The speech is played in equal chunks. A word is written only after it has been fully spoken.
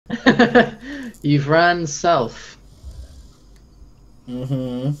You've ran south.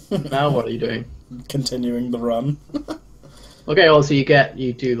 Mm-hmm. Now what are you doing? Continuing the run. Okay, also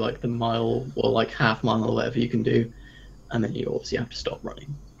you do like the mile or like half mile or whatever you can do, and then you obviously have to stop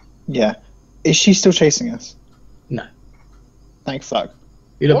running. Yeah. Is she still chasing us? No. Thank fuck.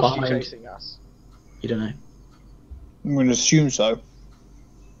 You look Was she behind. chasing us? You don't know. I'm going to assume so.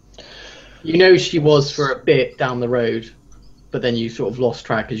 You know she was for a bit down the road, but then you sort of lost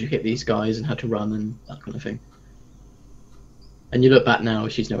track as you hit these guys and had to run and that kind of thing. And you look back now,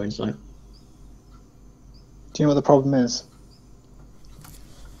 she's nowhere in sight. Do you know what the problem is?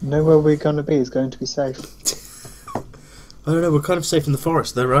 Nowhere we're going to be is going to be safe. I don't know, we're kind of safe in the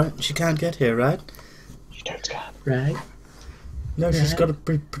forest though, right? She can't get here, right? You don't care. Right? No, she's Right. got to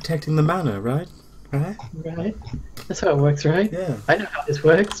be protecting the manor, right? Right? Right? That's how it works, right? Yeah. I know how this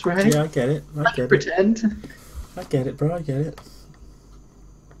works, right? Yeah, I get it. I I can get it. pretend. I get it, bro. I get it.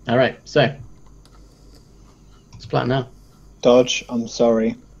 Alright, so. What's the plan now? Dodge, I'm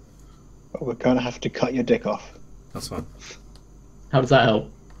sorry. But we're going to have to cut your dick off. That's fine. How does that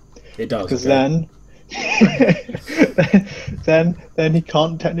help? It does. Because okay. then he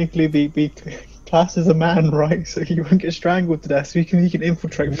can't technically be classed as a man, right? So he won't get strangled to death. So he can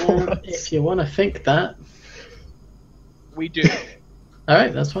infiltrate for Well, us. if you want to think that. We do.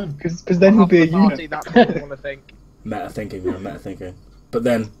 Alright, that's fine. Because then he'll Half be a the party, unit. that's what we want to think. Meta thinking, man. Meta thinking. But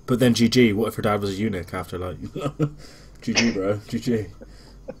then, GG. What if her dad was a eunuch after, like, GG, bro. GG.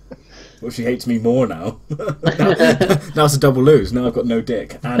 Well, she hates me more now. Now it's a double lose. Now I've got no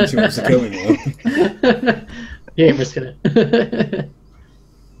dick, and she wants to kill me more. You ain't risking it.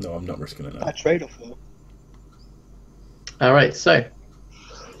 No, I'm not risking it now. A trade-off, though. Alright, so.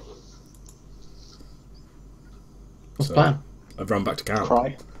 What's So- the plan? I've run back to camp.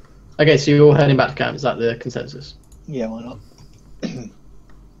 Cry. Okay, so you're all heading back to camp. Is that the consensus? Yeah, why not?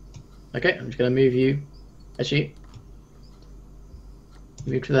 Okay, I'm just going to move you. Actually,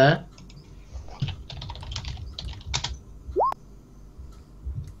 move to there.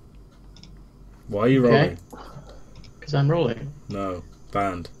 Why are you Okay. rolling? Because I'm rolling. No,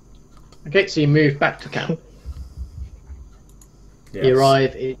 banned. Okay, so you move back to camp. Yes. You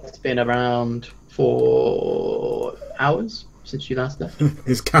arrive, it's been around 4 hours since you last left.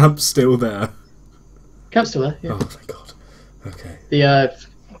 Is camp still there? Camp's still there, yeah. Oh, thank God. Okay. The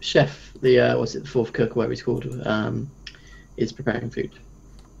chef, what's it, the fourth cook, whatever he's called, is preparing food.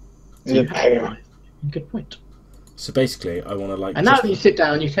 So you have arrived. Good point. So basically, I want to like. And now just- that you sit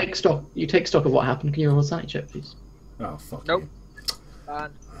down, you take stock of what happened. Can you roll a sanity check, please? Oh fuck. Nope. you.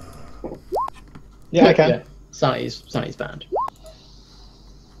 And Yeah, I can. Yeah, sanity's banned.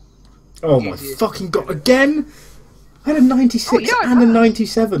 Oh my Easy. fucking God! Again. I had a 96 Oh, yeah, I and a passed.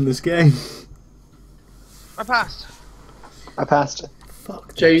 97 this game. I passed. I passed.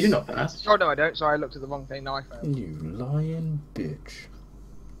 Fuck. Joe, you this. did not pass. Oh no, I don't. Sorry, I looked at the wrong thing. Now I failed. You lying bitch.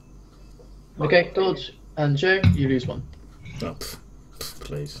 Okay, Dodge and Joe, you lose 1. Oh,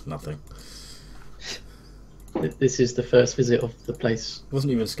 please, nothing. This is the first visit of the place. It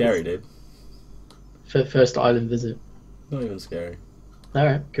wasn't even scary, dude. First island visit. Not even scary.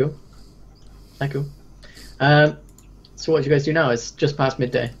 Alright, cool. Cool. So what do you guys do now? It's just past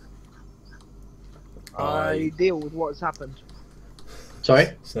midday. I deal with what has happened. Sorry?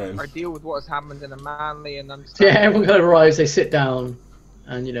 Same. I deal with what has happened in a manly and So yeah, understanding. everyone kind of arrives, they sit down,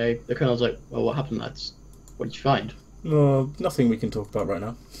 and the colonel's like, well, what happened, lads? What did you find? Well, nothing we can talk about right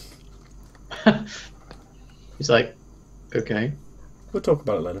now. He's like, okay. We'll talk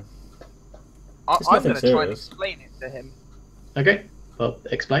about it later. It's I'm nothing going to try and serious. explain it to him. Okay, well,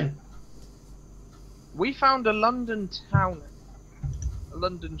 explain. We found a London town, a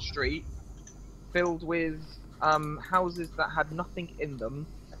London street, filled with houses that had nothing in them,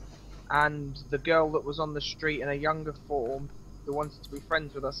 and the girl that was on the street in a younger form who wanted to be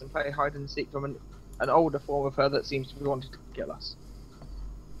friends with us and play hide and seek from an older form of her that seems to be wanting to kill us.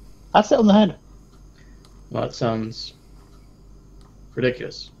 That's it on the head. Well, that sounds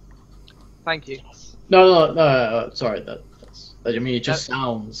ridiculous. Thank you. No, sorry, I mean, it just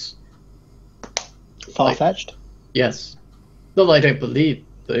sounds... Far-fetched. Yes. Not that I don't believe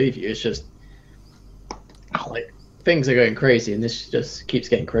you, it's just... like, things are going crazy, and this just keeps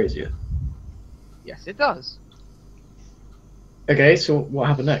getting crazier. Yes, it does. Okay, so what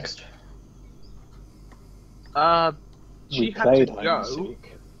happened next? She We had played to hide and go seek.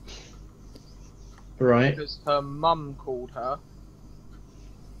 Right. because her mum called her.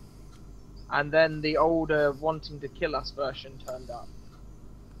 And then the older wanting to kill us version turned up.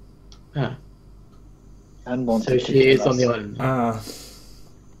 Ah, And wanted so to she kill is us. on the island. Ah.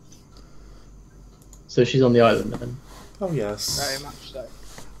 So she's on the island then. Oh yes. Very much so.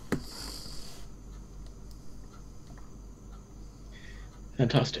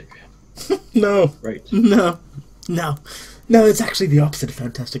 Fantastic. No. Great. No. No. No, it's actually the opposite of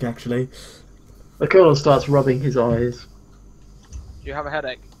fantastic, actually. The colonel starts rubbing his eyes. Do you have a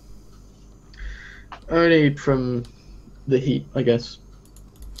headache? Only from the heat, I guess.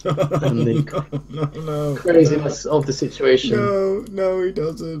 And the no. craziness of the situation. No, he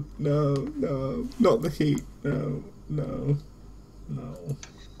doesn't. No. Not the heat. No.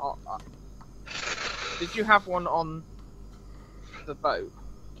 Oh, did you have one on the boat?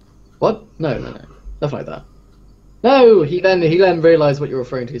 What? No. Nothing like that. No, he then realised what you're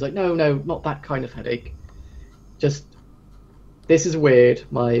referring to. He's like, no, not that kind of headache. Just, this is weird.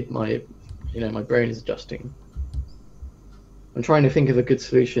 My brain is adjusting. I'm trying to think of a good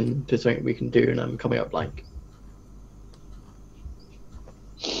solution to something we can do, and I'm coming up blank.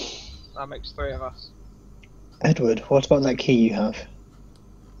 That makes 3 of us. Edward, what about that key you have?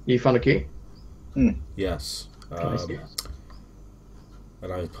 You found a key? Yes. Can I see it?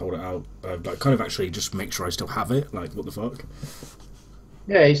 And I hold it out. I kind of actually just make sure I still have it. Like, what the fuck?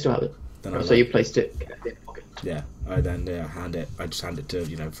 Yeah, you still have it. Then So you placed it in your pocket. Yeah. I then hand it. I just hand it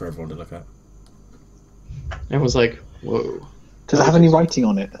to for everyone to look at. Everyone's like, whoa. Does it have any writing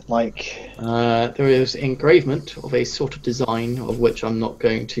on it? Like, There is engravement of a sort of design of which I'm not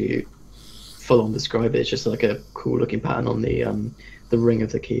going to full on describe it. It's just like a cool looking pattern on the ring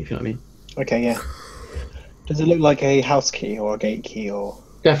of the key, if you know what I mean. okay, yeah. Does it look like a house key or a gate key or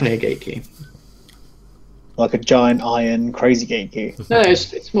Definitely a gate key. like a giant iron crazy gate key? No, it's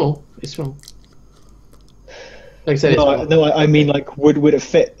small. It's small. Like I said, I mean, like, would it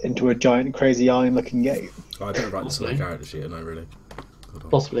fit into a giant crazy iron looking gate? Oh, I don't write this on the character sheet, no, really.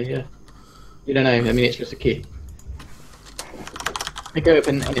 possibly, yeah. You don't know. I mean, it's just a key. It can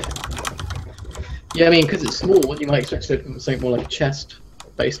open anything. Yeah, I mean, because it's small, you might expect to open something more like a chest,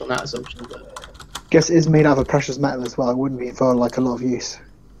 based on that assumption. But Guess it is made out of precious metal as well. It wouldn't be for like a lot of use.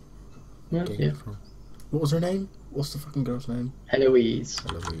 yeah. What was her name? What's the fucking girl's name? Eloise.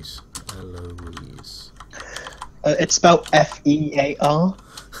 Eloise. It's spelled F-E-A-R.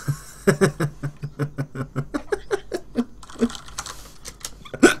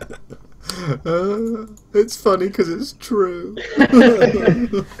 It's funny because it's true.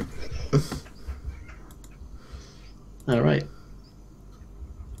 All right.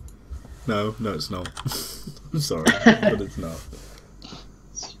 No, it's not. I'm sorry, but it's not.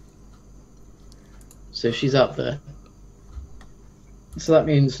 So she's up there. So that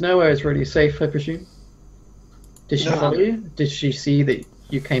means nowhere is really safe, I presume. Did she No. follow you? Did she see that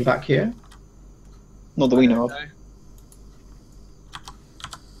you came back here? Not that we know of.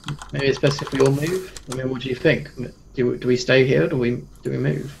 Maybe it's best if we all move. I mean, what do you think? Do we stay here? Or do we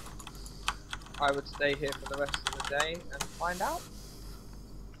move? I would stay here for the rest of the day and find out.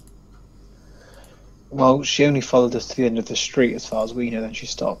 Well, she only followed us to the end of the street as far as we know, then she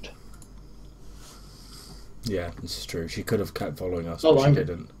stopped. Yeah, this is true. She could have kept following us, Oh, but she I'm-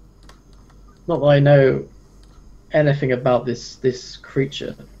 didn't. Not that I know anything about this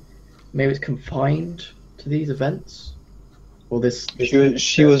creature. Maybe it's confined to these events, or this.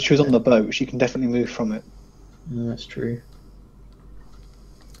 She was on the boat. She can definitely move from it. Oh, that's true.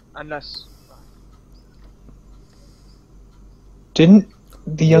 Unless Didn't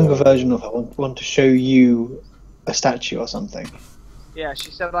the younger version of her want to show you a statue or something? yeah,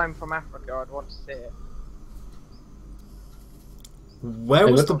 she said I'm from Africa, I'd want to see it. Where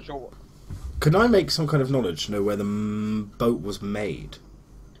Hey, was look- the? Not sure what. Can I make some kind of knowledge to know where the boat was made?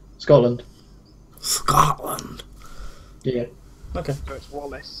 Scotland. Scotland. Yeah. Okay. So it's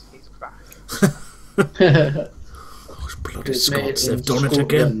Wallace, he's back. Those bloody It's made Scots in have done it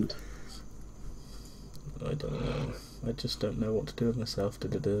again. Scotland. I don't know. I just don't know what to do with myself.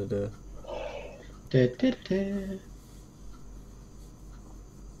 Da-da-da-da. Da, da, da.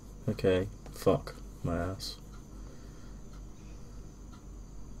 Okay. Fuck my ass.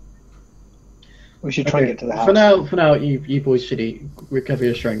 We should try and Okay, get to the house. For now, you boys should recover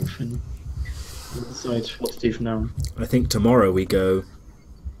your strength and decide what to do from now on. I think tomorrow we go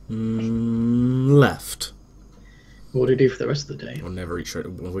left. What do you do for the rest of the day? We'll never eat straight.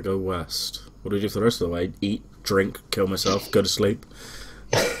 We go west. What do we do for the rest of the way? Eat, drink, kill myself, go to sleep.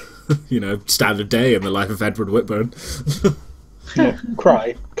 Standard day in the life of Edward Whitburn.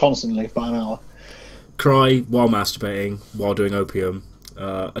 Cry constantly for an hour. Cry while masturbating, while doing opium.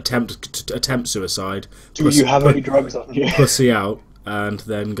 Attempt suicide. Do you have any drugs on you? Pussy out, and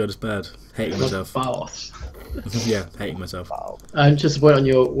then go to bed. Hating myself. Bath. Yeah, hating myself. Just a point on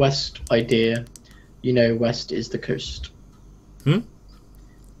your west idea. West is the coast.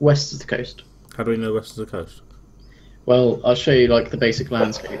 West is the coast. How do we know west of the coast? Well, I'll show you the basic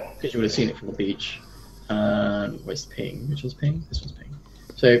landscape because you would have seen it from the beach. Where's ping? Which one's ping? This one's ping.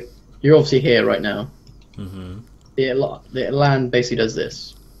 So you're obviously here right now. Mm-hmm. The land basically does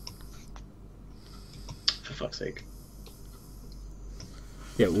this. For fuck's sake.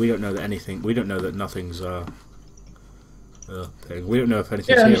 Yeah, we don't know that anything. We don't know that nothing's thing. We don't know if anything's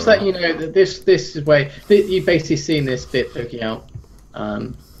Yeah, I'm here just or letting you not. know that this is way you've basically seen this bit poking out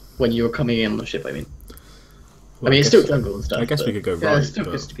when you were coming in on the ship. I mean, Well, it's still jungle and stuff. I guess we but- could go yeah, right. there's still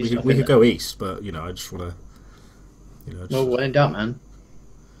But supposed to be we stuff could in go there. east, but I just want to. Well, when in doubt, man.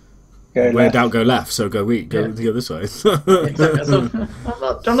 Go When in left. doubt, go left. So go Yeah. the other side. Exactly. So,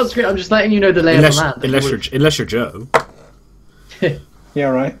 I'm not screwed. I'm just letting you know the lay of the land. unless you're Joe. Yeah,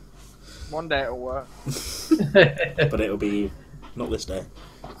 right. One day it'll work. But it'll be not this day.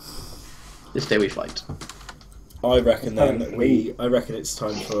 This day we fight. I reckon Hopefully. I reckon it's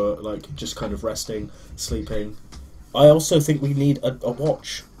time for just kind of resting, sleeping. I also think we need a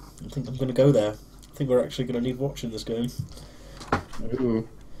watch. I think I'm going to go there. I think we're actually going to need watch in this game. Ooh.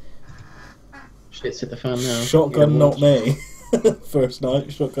 Shit's hit the fan now. Shotgun, Yeah, not me. First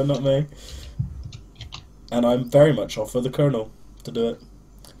night, shotgun, not me. And I'm very much off for the Colonel to do it.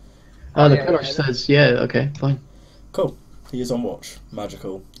 Oh, the Yeah, colonel yeah, says, yeah, okay, fine. Cool. He is on watch.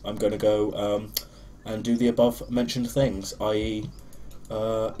 Magical. I'm going to go and do the above mentioned things, i.e.,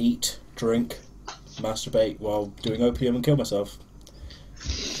 eat, drink, masturbate while doing opium and kill myself.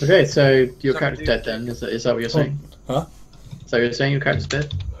 Okay, so your So character's do- dead then? Is that what you're saying? Huh? So you're saying your character's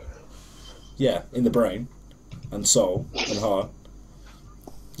dead? Yeah, in the brain and soul and heart.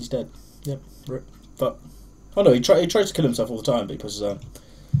 He's dead. Yep. Rip. But oh no, he tries to kill himself all the time because Your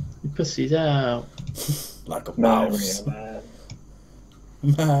pussy's out. like a Maria, mouse. man.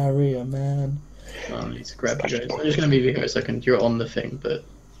 Maria, man. Oh, I need to grab you guys. I'm just going to move you here a second. You're on the thing, but...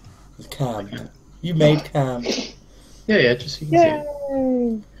 Cam. You made Cam. Yeah, just so you can see it.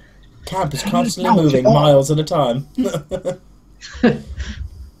 Yay! Camp is constantly No, moving oh. miles at a time.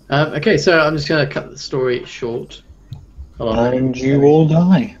 Okay, so I'm just going to cut the story short. Hold on. And you all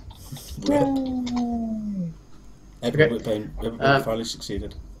die. Everybody finally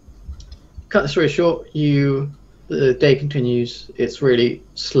succeeded. Cut the story short. The day continues. It's really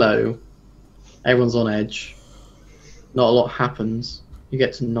slow. Everyone's on edge. Not a lot happens. You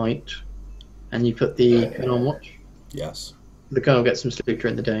get to night, and you put the colonel on watch. Yes. The colonel gets some sleep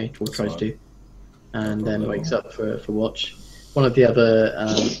during the day, or That's tries fine. to, and No then problem. wakes up for watch. One of the other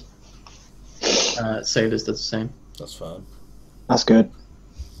sailors does the same. That's fine. That's good.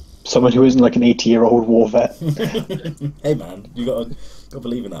 Someone who isn't like an 80-year-old war vet. Hey man, you gotta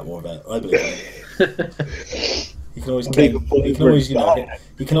believe in that war vet. I believe in it. You can always I think cane. before You you can always, were dying.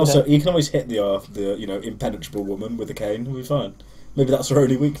 you can always hit the impenetrable woman with a cane. We'll be fine. Maybe that's her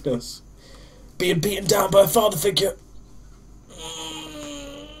only weakness. Being beaten down by a father figure.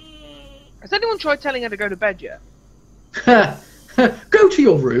 Has anyone tried telling her to go to bed yet? Go to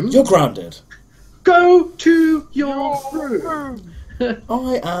your room. You're grounded. Go to your room.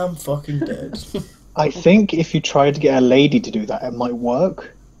 I am fucking dead. I think if you tried to get a lady to do that, it might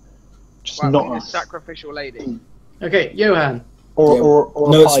work. Just Well, not a us. sacrificial lady. Okay, Johan. Or, Yeah.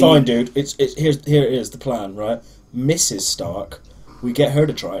 or No, it's high- fine, dude. Here it is the plan, right? Mrs. Stark, we get her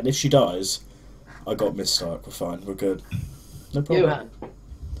to try it, and if she dies, I got Miss Stark. We're fine. We're good. No problem.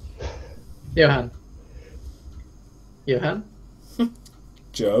 Johan.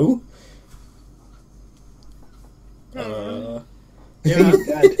 Joe. Johan.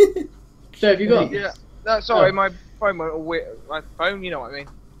 Dead. So have you got? Yeah. No, sorry, Oh. my phone went all weird. My phone, you know what I mean.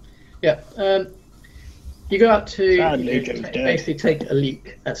 Yeah. You go out to Sadly, Joe's dead. basically take a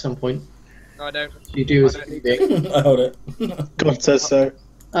leak at some point. No, I don't. You do as I don't a need big. I hold it. God says so.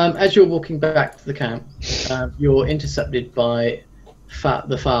 As you're walking back to the camp, you're intercepted by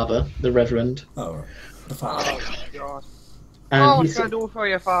the father, the Reverend, Oh, right. The father. Oh, my God. and Oh, he it's going to do for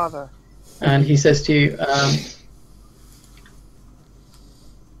your father. says to you,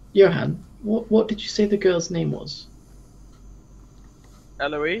 Johan, what did you say the girl's name was?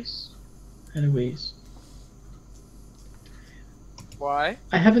 Eloise? Eloise. Why?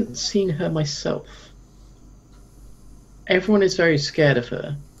 I haven't seen her myself. Everyone is very scared of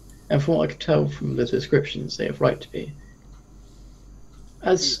her, and from what I can tell from the descriptions, they have right to be.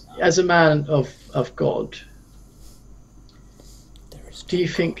 As a man of God, There is do you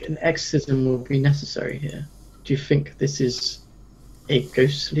think an exorcism will be necessary here? Do you think this is a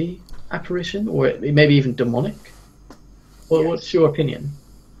ghostly apparition, or maybe even demonic? Well, Yes. what's your opinion?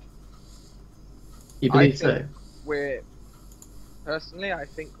 You believe so? think personally, I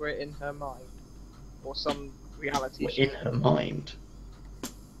think we're in her mind. Or some reality We're show. in her mind.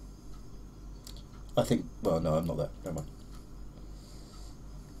 I think. Well, no, I'm not there. Never mind.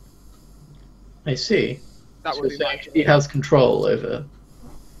 I see. That So would be my saying she has control over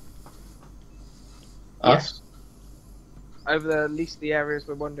Us? Over at least the areas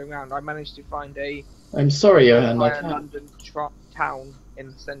we're wandering around, I managed to find a I'm sorry, Johan. I entire can't. London town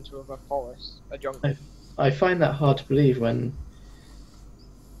in the centre of a forest, a jungle. I find that hard to believe when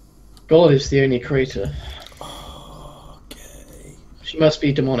God is the only creator. Okay. She must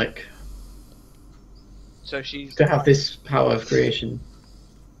be demonic So she's to have this power of creation.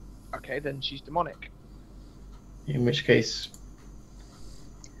 okay. Then she's demonic. In which case,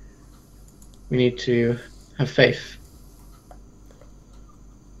 we need to have faith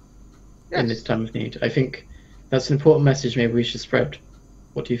in this time of need. I think that's an important message. Maybe we should spread.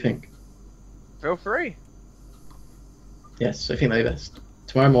 What do you think? Feel free. Yes, I think that'd be best.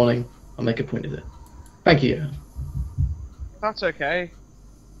 Tomorrow morning, I'll make a point of it. Thank you, Johan. That's okay.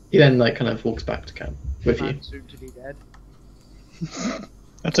 He then kind of walks back to camp with you. Man soon to be dead.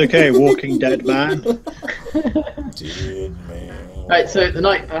 That's okay, Walking Dead man. Dead man. Right, so the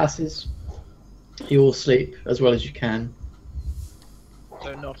night passes. You all sleep as well as you can.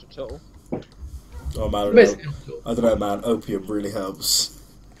 So not at all. Oh man, I don't know, man. Opium really helps.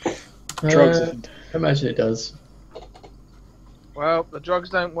 Drugs. I imagine it does. Well, the drugs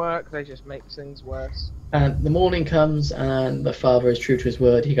don't work. They just make things worse. And the morning comes, and the father is true to his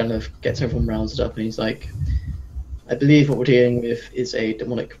word. He kind of gets everyone roused up, and he's like, I believe what we're dealing with is a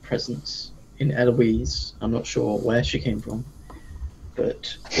demonic presence in Eloise. I'm not sure where she came from.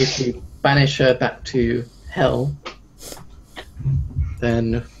 But if we banish her back to hell,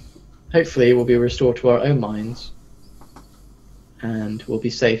 then hopefully we'll be restored to our own minds, and we'll be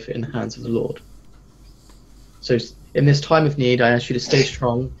safe in the hands of the Lord. So in this time of need, I ask you to stay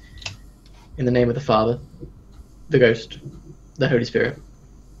strong in the name of the Father, the Ghost, the Holy Spirit,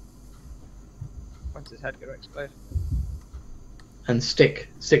 When's his head going to explode? and stick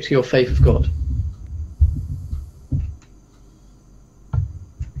to your faith of God.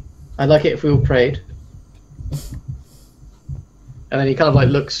 I'd like it if we all prayed. And then he kind of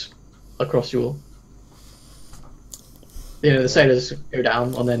looks across you all. You know, the sailors go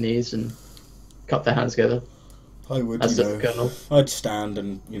down on their knees and cup their hands together. I would, As does the Colonel. I'd stand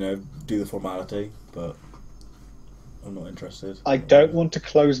and, do the formality, but I'm not interested. I don't want to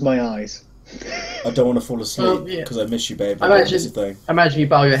close my eyes. I don't want to fall asleep Well, yeah. because I miss you, babe. Imagine you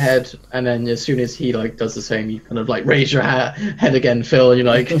bow your head, and then as soon as he does the same, you kind of raise your head again, Phil, and you're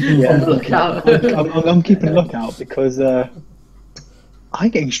like, look out. I'm keeping a lookout because I'm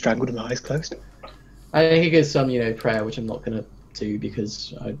getting strangled with my eyes closed. I think he gives some, prayer, which I'm not going to do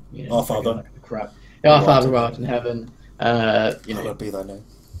because Our Father. Crap. Our Father who art in heaven. Hallowed be thy name.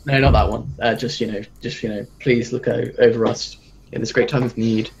 No, not that one. Just please look over us in this great time of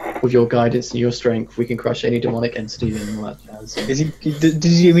need. With your guidance and your strength, we can crush any demonic entity and all that jazz. Did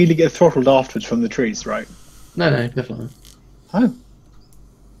he immediately get throttled afterwards from the trees, right? No, definitely not. Oh.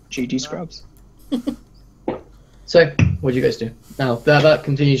 GG Scrubs. So, what do you guys do? Now, that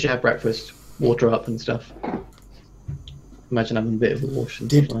continues. You have breakfast, water up and stuff. Imagine having a bit of a wash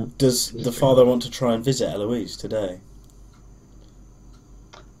and stuff like that. Does the father want to try and visit Eloise today?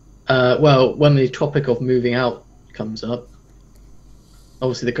 Well, when the topic of moving out comes up,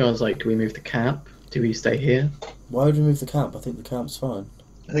 obviously the girl's like, do we move the camp? Do we stay here? Why would we move the camp? I think the camp's fine.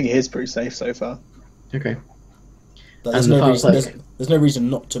 I think it is pretty safe so far. Okay. There's no reason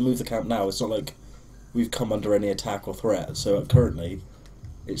not to move the camp now. It's not like we've come under any attack or threat. So currently,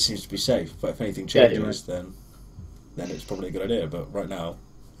 it seems to be safe. But if anything changes, then it's probably a good idea. But right now,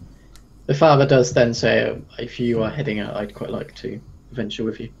 the father does then say, if you are heading out, I'd quite like to venture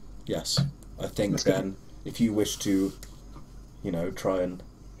with you. yes, I think then if you wish to, try and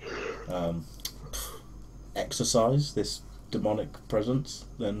exorcise this demonic presence,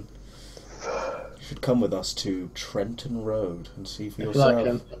 then you should come with us to Trenton Road and see for yourself. Like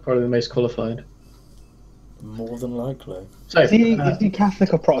him, probably the most qualified. More than likely. So, Is he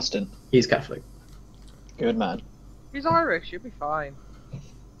Catholic or Protestant? he's Catholic. Good man. He's Irish. You'll be fine.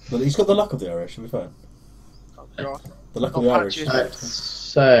 But he's got the luck of the Irish, he'll be fine. Oh God. The luck of the Irish. Right,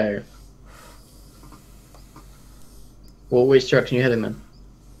 so, well, which direction are you heading then?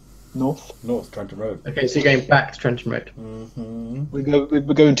 North. Trenton Road. Okay, so you're going back to Trenton Road. Mm-hmm.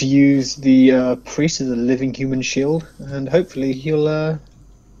 We're going to use the priest as a living human shield, and hopefully he'll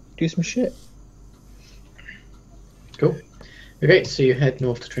do some shit. Cool. Okay, so you head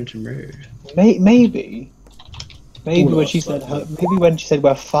north to Trenton Road. Maybe All when of she us, said though. maybe when she said,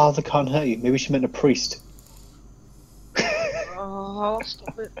 "Well, Father can't hurt you," maybe she meant a priest. Oh,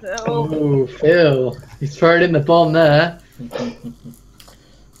 stop it, Phil. Oh, Phil. He's thrown in the bomb there.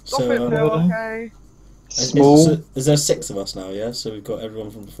 Stop it, Phil. Okay. Small. Is there 6 of us now, yeah? So we've got everyone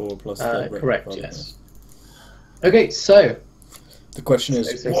from before plus the Correct, brother. yes. Okay, so The question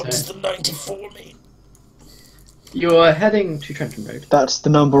is, So. what does the 94 mean? You're heading to Trenton Road. That's the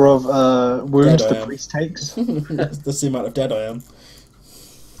number of wounds Dead I the am. priest takes. That's the amount of dead I am.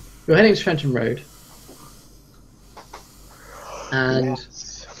 You're heading to Trenton Road. And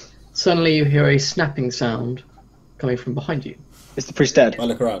suddenly you hear a snapping sound coming from behind you. Is the priest dead? I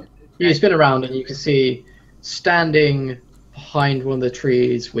look around. You spin around and you can see standing behind one of the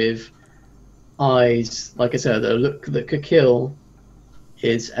trees with eyes, like I said, that look that could kill,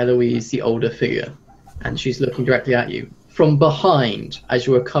 is Eloise, the older figure, and she's looking directly at you from behind as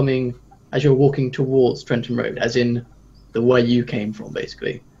you are walking towards Trenton Road, as in the way you came from,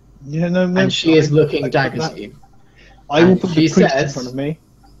 basically. Yeah, no. And she is looking daggers at you. I will And put she the priest in says- front of me.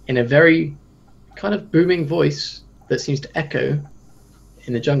 In a very kind of booming voice that seems to echo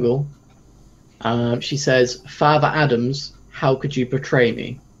in the jungle, she says, "Father Adams, how could you betray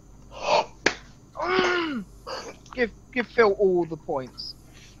me?" Give Phil all the points.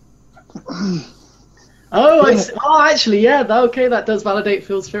 Actually, yeah, okay, that does validate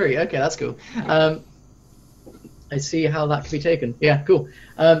Phil's theory. Okay, that's cool. I see how that can be taken. Yeah, cool.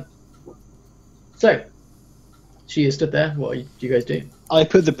 So, she is stood there. What do you guys do? I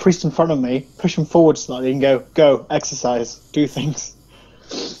put the priest in front of me, push him forward slightly, and go, exercise, do things.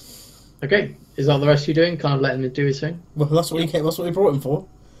 Okay, is that the rest of you doing? Kind of letting him do his thing? Well, that's what we brought him for.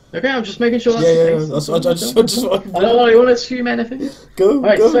 Okay, I'm just making sure that's Yeah. the case. I just I don't want to assume anything. go,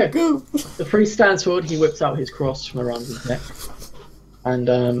 Alright, go, so- go. The priest stands forward, he whips out his cross from around his neck,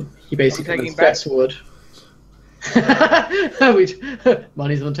 and he basically I'm taking steps forward.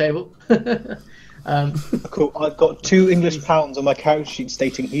 Money's on the table. Cool. I've got 2 English pounds on my character sheet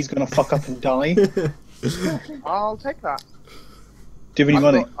stating he's gonna fuck up and die. Do I'll take that. you have any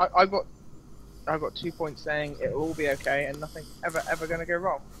money? I've got 2 points saying it'll all be okay and nothing ever going to go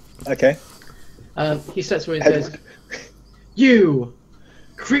wrong. Okay. He steps forward and says, "You,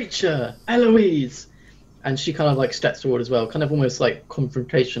 creature, Eloise!" And she kind of like steps forward as well, kind of almost like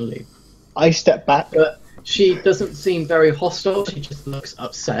confrontationally. I step back. But she doesn't seem very hostile, she just looks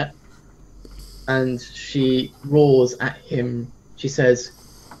upset. And she roars at him. She says,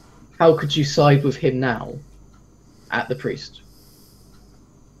 "How could you side with him now?" At the priest.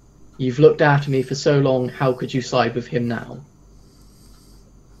 "You've looked after me for so long, how could you side with him now?"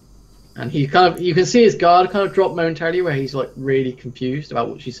 And he kind of, you can see his guard kind of drop momentarily where he's like really confused about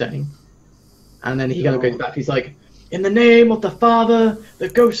what she's saying. And then he kind of goes back, he's like, "In the name of the Father, the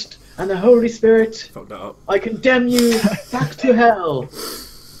Ghost, and the Holy Spirit, Fuck that up. I condemn you back to hell.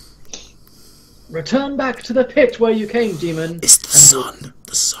 Return back to the pit where you came, demon." It's the sun.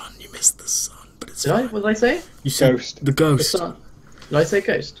 The sun. You missed the sun, but it's Did I? fine. What did I say? You said Ghost. the The ghost. sun. Did I say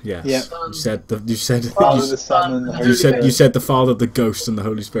ghost? Yes. Yeah. You said the. You said. Father, the Son, and the Holy You said. Spirit. You said the Father, the Ghost, and the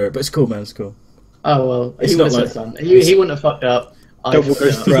Holy Spirit. But it's cool, man. It's cool. Oh, well, It's he not would have said like- sun. He wouldn't have fucked up. I Double fucked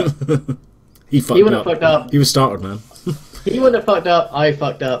ghost up. threat. He fucked He wouldn't up. have fucked up. He was started, man. He wouldn't have fucked up. I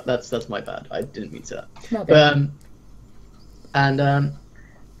fucked up. That's my bad. I didn't mean to that. But,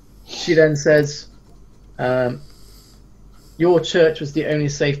 she then says, "Your church was the only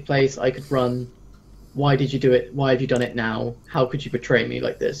safe place I could run. Why did you do it? Why have you done it now? How could you betray me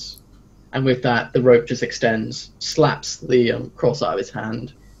like this?" And with that, the rope just extends, slaps the cross out of his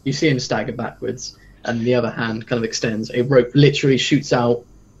hand. You see him stagger backwards, and the other hand kind of extends. A rope literally shoots out,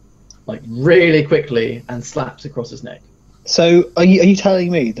 like really quickly, and slaps across his neck. So, are you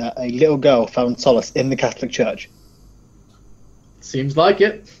telling me that a little girl found solace in the Catholic Church? Seems like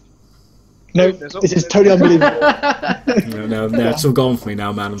it. No, There's this is al- totally unbelievable. No, it's all gone for me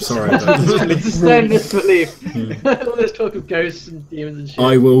now, man. I'm sorry. But Sustain disbelief. All this talk of ghosts and demons and shit.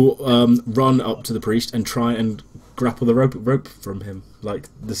 I will run up to the priest and try and grapple the rope from him, like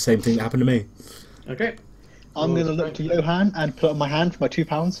the same thing that happened to me. Okay. I'm going to look to Johan and put on my hand for my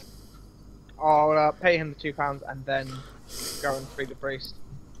 £2. I'll pay him the £2 and then go and free the priest.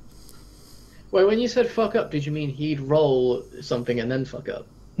 Wait, when you said fuck up, did you mean he'd roll something and then fuck up?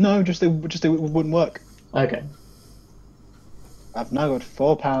 No, just it wouldn't work. Okay. I've now got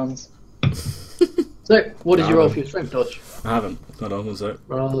 £4. So, what did you roll Adam. for your strength dodge? I haven't. Hold on, one sec.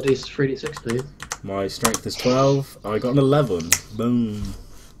 Roll these 3d6, please. My strength is 12. I got an 11. Boom.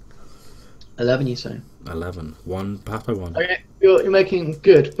 11, you say? 11. One. Papa one. Okay, you're making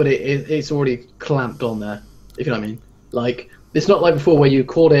good, but it's already clamped on there, if you know what I mean. Like, it's not like before where you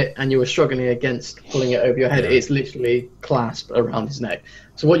caught it and you were struggling against pulling it over your head. Yeah. It's literally clasped around his neck.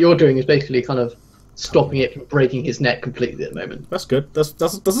 So what you're doing is basically kind of stopping it from breaking his neck completely at the moment. That's good. That's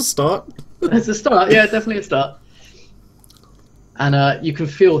a start. That's a start, yeah, definitely a start. And you can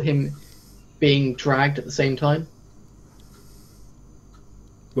feel him being dragged at the same time.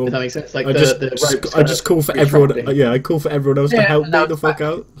 Well, If that makes sense. Like I the rope's I just call for everyone. retracting. Yeah, I call for everyone else to Yeah, help me now the it's fuck back.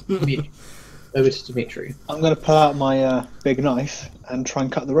 out. over to Dimitri. I'm going to pull out my big knife and try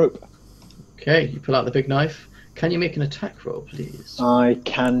and cut the rope. Okay, you pull out the big knife. Can you make an attack roll, please? I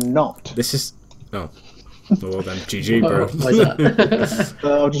cannot. This is... Oh. Well then, GG, bro. Why is that?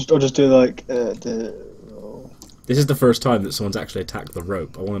 I'll just do like This is the first time that someone's actually attacked the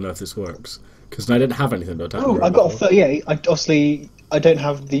rope. I want to know if this works. Because I didn't have anything to attack the rope. I got a before. 38. I don't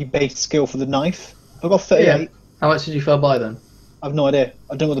have the base skill for the knife. I got 38. Yeah. How much did you fail by then? I've no idea.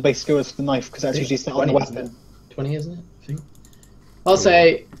 I don't know what the base skill is for the knife because that's usually set on the 20, isn't weapon. it? 20, isn't it? I think. I'll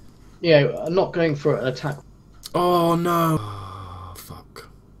say, I'm not going for an attack. Oh no! Oh, fuck.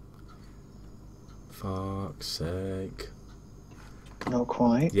 Fuck's sake. Not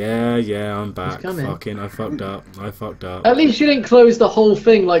quite. Yeah, I'm back. coming. Fucking, I fucked up. At least you didn't close the whole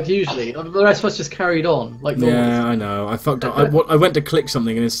thing like usually. The rest of us just carried on like normal. Yeah, I know. I fucked up. I went to click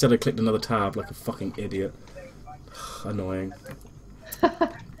something and instead I clicked another tab like a fucking idiot. Annoying.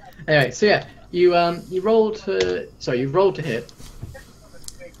 Anyway, so yeah, you rolled to hit.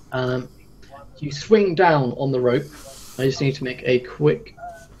 You swing down on the rope. I just need to make a quick.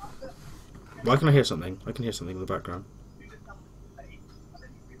 Why can I hear something? I can hear something in the background. I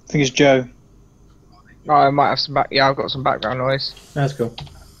think it's Joe. Oh, I might have some I've got some background noise. That's cool.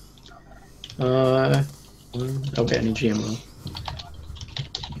 I'll get any GM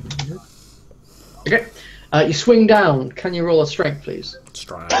roll. Okay. You swing down. Can you roll a strength, please?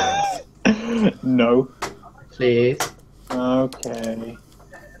 Strength. No. Please. Okay.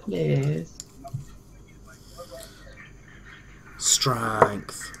 Please.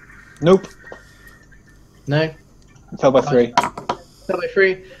 Strength. Nope. No. Fell by 3. Fell by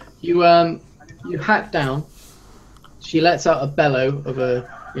 3. You hack down. She lets out a bellow of a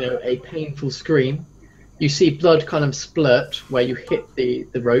painful scream. You see blood kind of splurt where you hit the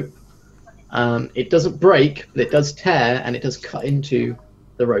rope. It doesn't break, but it does tear and it does cut into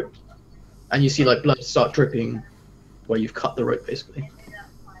the rope. And you see like blood start dripping where you've cut the rope basically.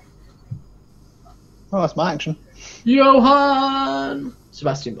 Oh, that's my action. Johann!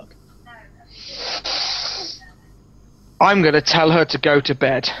 Sebastian Buck. I'm going to tell her to go to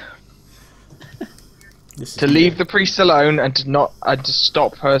bed, to leave the priest alone, and to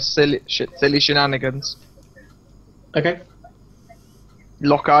stop her silly shenanigans. Okay.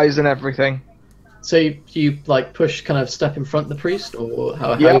 Lock eyes and everything. So you like push kind of step in front of the priest, or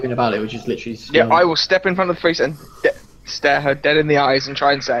how are you going about it? Which is literally. Yeah, I will step in front of the priest and stare her dead in the eyes and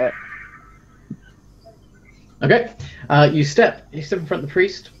try and say it. Okay. You step in front of the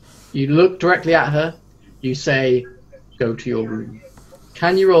priest. You look directly at her. You say, "Go to your room."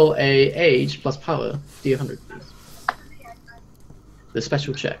 Can you roll a age plus power D100, please? The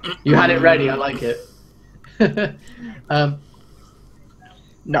special check. You had it ready. I like it.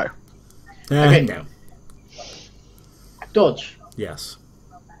 No. Okay. No. Dodge. Yes.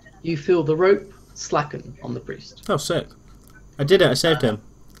 You feel the rope slacken on the priest. Oh, sick. I did it. I saved him.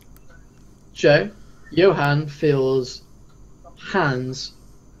 Joe. Johann feels hands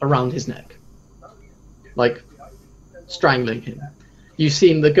around his neck, like strangling him. You've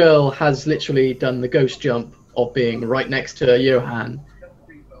seen the girl has literally done the ghost jump of being right next to Johann,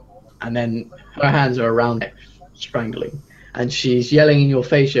 and then her hands are around it, strangling. And she's yelling in your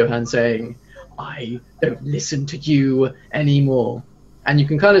face, Johann, saying, "I don't listen to you anymore." And you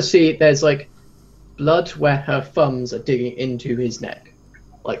can kind of see there's like blood where her thumbs are digging into his neck,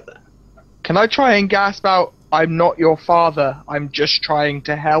 like that. Can I try and gasp out, "I'm not your father, I'm just trying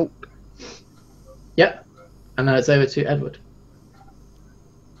to help"? Yep. And now it's over to Edward.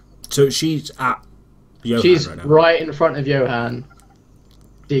 So she's at Johann She's right now. right in front of Johann,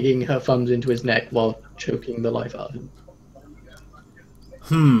 digging her thumbs into his neck while choking the life out of him.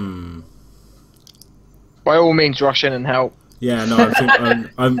 By all means, rush in and help. Yeah, no,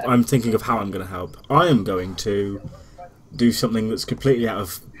 I'm thinking of how I'm going to help. I am going to do something that's completely out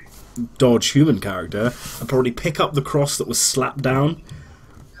of Dodge human character and probably pick up the cross that was slapped down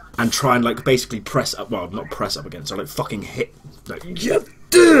and try and like basically press up. Well, not press up against her, like fucking hit, like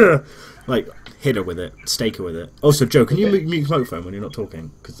like hit her with it, stake her with it. Also, Joe, can you mute your microphone when you're not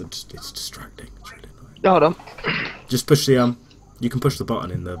talking because it's distracting. It's really annoying. Hold on. Just push the you can push the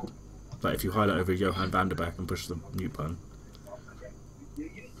button in the like if you highlight over Johann Vanderbeck and push the mute button.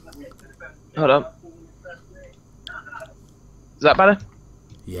 Hold on. Is that better?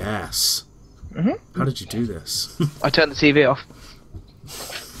 Yes. How did you do this? I turned the TV off.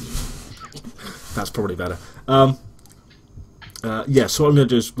 That's probably better. Yeah, so what I'm going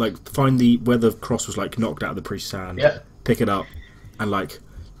to do is like find where the cross was like knocked out of the priest's hand, pick it up, and like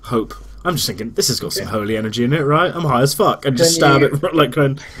hope. I'm just thinking this has got some holy energy in it, right? I'm high as fuck, and just stab it, like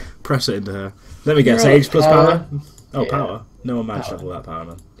and press it into her. Let me guess, age plus power. Oh, power. No one managed to level that power,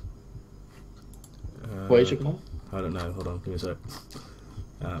 man. What is your power? I don't know. Hold on, give me a sec.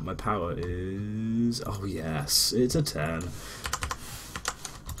 My power is... Oh, yes. It's a 10.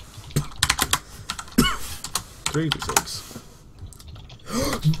 3d6.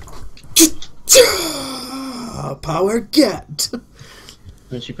 Power get!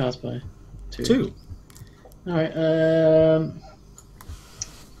 And she passed by? 2. 2. Alright,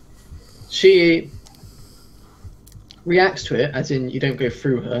 she reacts to it, as in you don't go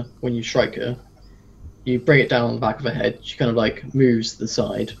through her when you strike her. You bring it down on the back of her head. She kind of like moves to the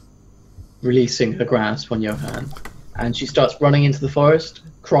side, releasing her grasp on Johan, and she starts running into the forest,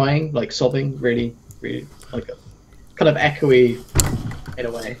 crying, like sobbing, really, really, like kind of echoey in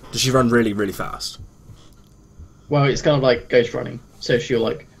a way. Does she run really, really fast? Well, it's kind of like ghost running, so she'll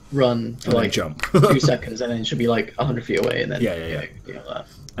like run for And then like jump. 2 seconds, and then she'll be like 100 feet away, and then Yeah. you know, like that.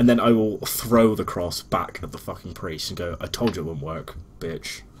 And then I will throw the cross back at the fucking priest and go, I told you it wouldn't work,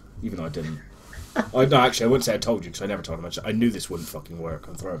 bitch. Even though I didn't. No, actually, I wouldn't say I told you, because I never told him. I knew this wouldn't fucking work,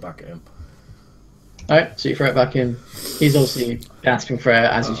 and throw it back at him. Alright, so you throw it back in. He's obviously gasping for air,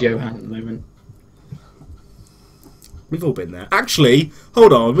 as is Johan at the moment. We've all been there. Actually,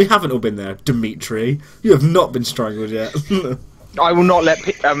 hold on, we haven't all been there. Dimitri, you have not been strangled yet. I will not let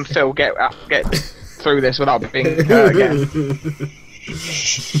Phil get through this without being hurt again.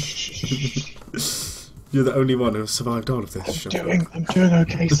 You're the only one who has survived all of this. I'm doing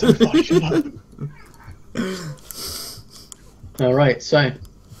okay so far. Shut up. Alright, so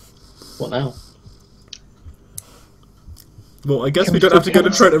what now? Well, I guess Can we we don't have to still go to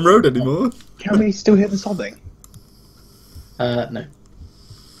count? Trenton Road anymore. Can we still hear the sobbing? No.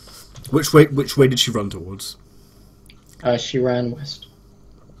 Which way did she run towards? She ran west.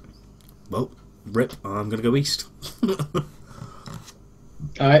 Well, rip, I'm gonna go east.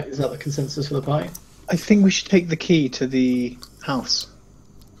 Alright, is that the consensus for the party? I think we should take the key to the house.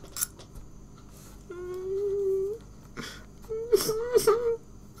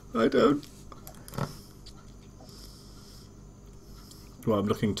 I don't. Well, I'm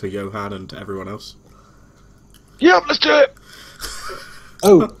looking to Johan and to everyone else. Yep, let's do it.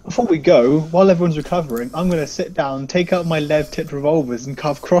 Oh, before we go, while everyone's recovering, I'm going to sit down, take out my lead-tipped revolvers, and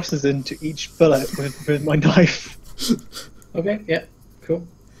carve crosses into each bullet with my knife. Okay, yeah, cool.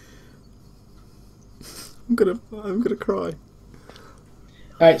 I'm gonna cry.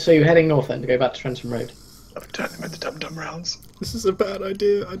 Alright, so you're heading north then to go back to Trenton Road. I'm turning with the dum-dum rounds. This is a bad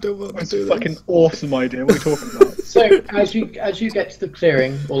idea. I don't want to It's do a this. fucking awesome idea. What are you talking about? So as you get to the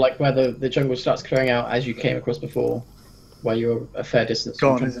clearing, or like where the jungle starts clearing out, as you came across before, where you're a fair distance from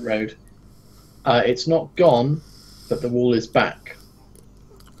Gone, Trenton isn't Road, it's not gone, but the wall is back.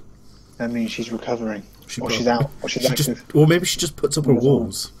 That means she's recovering. She Or prob- she's out. Or she's She active. just, or maybe she just puts up her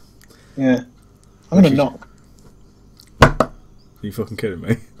walls. Yeah. I'm going to knock. Are you fucking kidding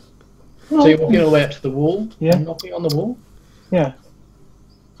me? So you're walking all the way up to the wall, Yeah. and knocking on the wall. Yeah.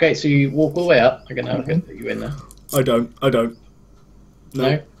 Okay, so you walk all the way up. Okay, now I'm going to put you in there. I don't.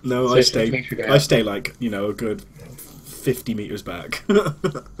 No? No, So I it's stay. Dimitri go I up. stay like a good 50 meters back.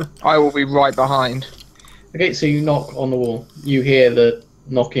 I will be right behind. Okay, so you knock on the wall. You hear the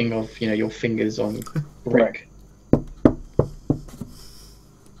knocking of your fingers on brick.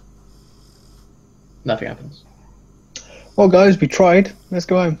 Nothing happens. Well, guys, we tried. Let's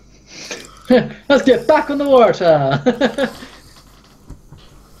go home. Let's get back on the water.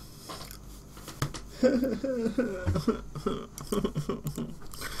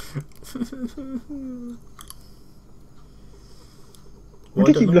 What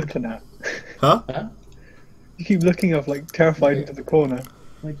do you keep looking at? Huh? Huh? You keep looking up, like, terrified into the corner.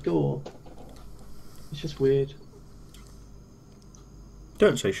 My door. It's just weird.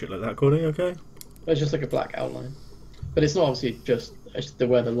 Don't say shit like that, Courtney. Okay. It's just like a black outline, but it's not obviously just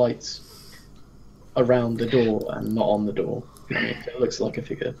where the lights around the door and not on the door. You know what I mean? It looks like a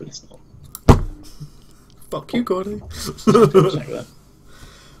figure, but it's not. Fuck you, Courtney. Double check that.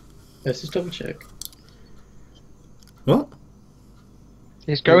 Let's just double check. What?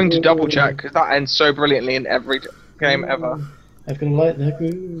 He's going to double check because that ends so brilliantly in every game ever. I've got a light there.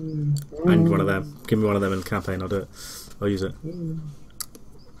 Ooh. I need one of them. Give me one of them in campaign. I'll do it. I'll use it.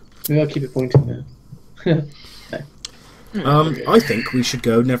 Maybe I'll keep it pointing there. I think we should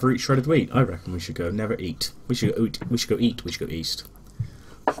go never eat shredded wheat. I reckon we should go never eat. We should go eat. We should go eat. We should go east.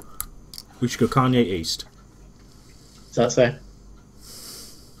 We should go Kanye east. Does that say?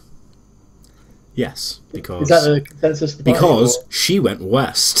 Yes, because Is that the consensus? Of the party, because or- she went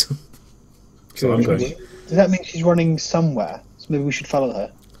west. So I'm going. Does that mean she's running somewhere? So maybe we should follow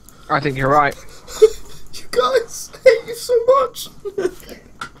her. I think you're right. You guys, I hate you so much.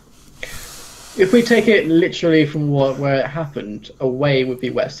 If we take it literally from where it happened, away would be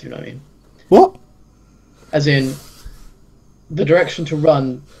west. You know what I mean? What? As in, the direction to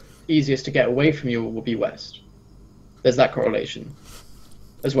run easiest to get away from you will be west. There's that correlation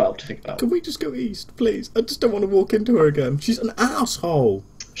as well to think about. Can we just go east, please? I just don't want to walk into her again. She's an asshole.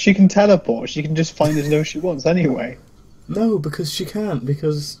 She can teleport. She can just find the door she wants anyway. No, because she can't.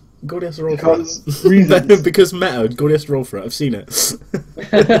 Because God has to roll Because for it. reasons. Because meta. God has to roll for it. I've seen it.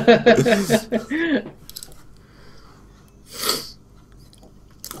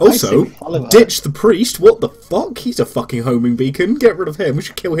 Also, follow her. ditch the priest. What the fuck? He's a fucking homing beacon. Get rid of him. We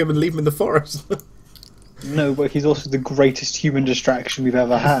should kill him and leave him in the forest. No, but he's also the greatest human distraction we've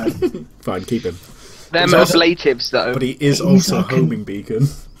ever had. Fine, keep him. They're He's also- ablatives, though. But he is He's also a like homing beacon.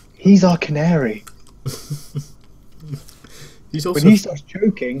 He's our canary. He's also. When he starts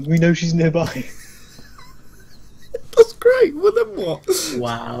choking, we know she's nearby. That's great. Well, then what?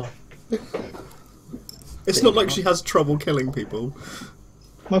 Wow. It's not like she has trouble killing people.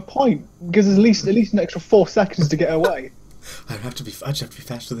 My point, because there's at least an extra 4 seconds to get away. I just have to be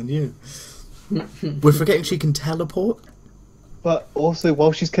faster than you. We're forgetting she can teleport. But also,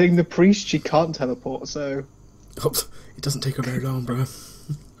 while she's killing the priest, she can't teleport, so... Oops, it doesn't take her very long, bro.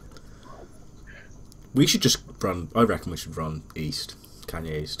 We should just run. I reckon we should run east.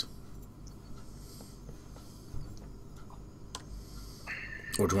 Kanye East.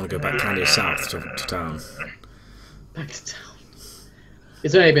 Or do you want to go back Kanye South to town? Back to town.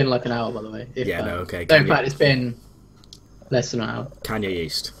 It's only been like an hour, by the way. If, Yeah, no, okay. No, in Kanye, fact, it's been less than an hour. Kanye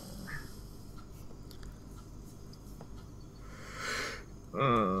East.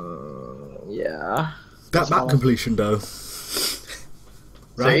 Yeah. That map completion, though.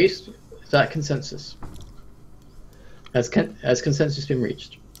 So East, is that consensus? Has consensus been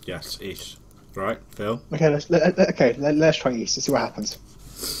reached? Yes, East. Right, Phil? Okay, let's try east and see what happens.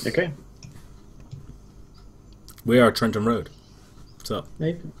 Okay. We are at Trenton Road. What's up?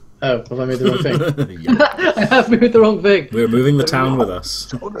 Nathan. Oh, have I moved the wrong thing? Yeah. I have moved the wrong thing. We're moving the town with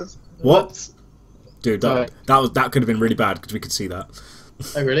us. What? Dude, Sorry. that could have been really bad because we could see that.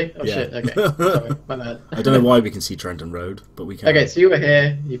 Oh, really? Oh, Yeah. shit. Okay. Sorry. My bad. I don't know why we can see Trenton Road, but we can. Okay, so you were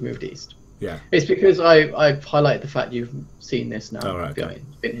here, you've moved east. Yeah. It's because I've highlighted the fact you've seen this now. Oh, right, okay.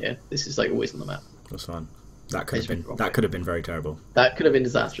 You've been here. This is like always on the map. That's fine. That could It's have been been wrong. that could have been very terrible. That could have been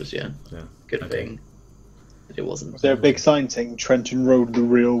disastrous, yeah. Yeah. Good Okay. thing that it wasn't. Was there a big sign saying Trenton Road, the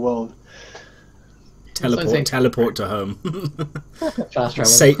real world? Teleport to home. Fast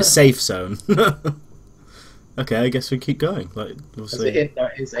travel. Safe zone. Okay, I guess we keep going. Like we'll As see. it,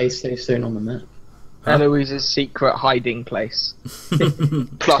 there is a safe zone on the map. Huh? Eloise's secret hiding place.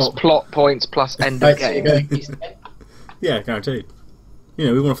 Plus Top- plot points, plus end of Right, so you're game. going east again? Yeah, guaranteed. You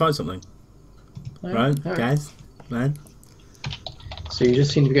know, we want to find something, right, Alright. guys? Man, So you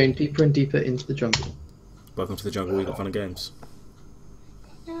just seem to be going deeper and deeper into the jungle. welcome to the jungle. We got fun and games.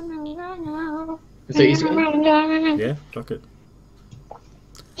 Is it east again? Yeah, fuck it.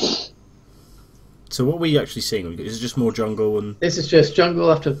 So what are we actually seeing? Is it just more jungle and? This is just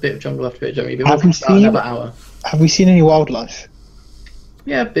jungle after a bit of jungle after a bit of jungle. You've been Have walking we for about seen- another hour. Have we seen any wildlife?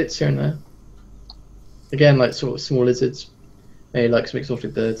 Yeah, bits here and there. Again, like sort of small lizards, maybe like some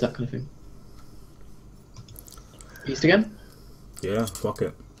exotic birds, that kind of thing. East again? Yeah, fuck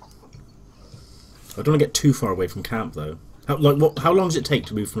it. I don't want to get too far away from camp though. How long does it take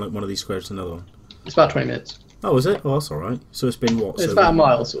to move from like one of these squares to another one? It's about 20 minutes. Oh, is it? Oh, that's all right. So it's been what? It's so about a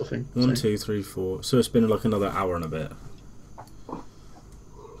mile sort of thing. 1, so. 2, 3, 4. So it's been like another hour and a bit.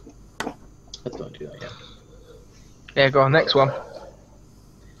 Let's not do that yet. Yeah, go on, next one.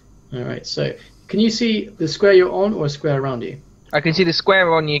 Alright, so can you see the square you're on or a square around you? I can see the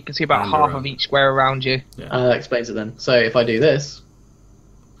square on you, you can see about And half around. of each square around you. That explains it then. So if I do this,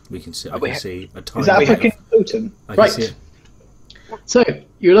 We can see. I wait. can see a tiny. Is that bit African of- totem? I can Right. see it. so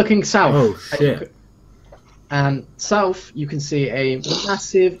you're looking south. Oh shit! And south you can see a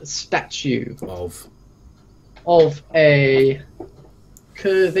massive statue Of of a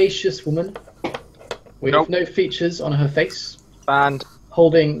curvaceous woman with Nope. no features on her face, Banned.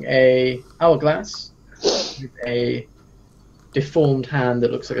 holding a hourglass with a deformed hand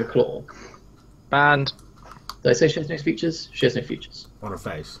that looks like a claw. Banned. Did I say she has no features? She has no features. on her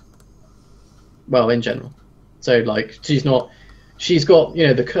face. Well, in general. So, like, she's got, you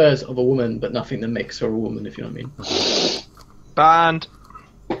know, the curves of a woman, but nothing that makes her a woman, if you know what I mean. Banned.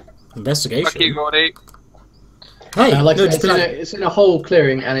 Investigation. Fuck you, Gordy. Hey, Like, no, it's in a whole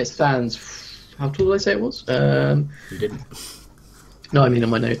clearing, and it stands... How tall did I say it was? you didn't. No, I mean on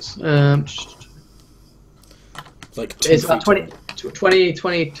my notes. Like 2 It's about feet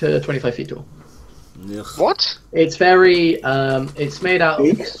 20 to 25 feet tall. tall. Ugh. What? It's very, it's made out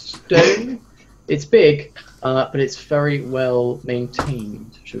of stone. It's big, but it's very well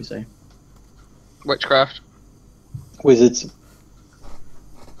maintained, shall we say. Witchcraft. Wizards.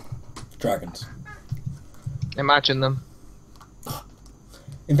 Dragons. Imagine them.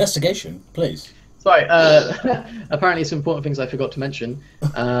 Investigation, please. Sorry, apparently some important things I forgot to mention.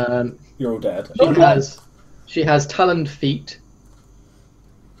 You're all dead. She has taloned feet,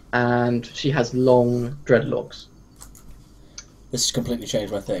 and she has long dreadlocks. This has completely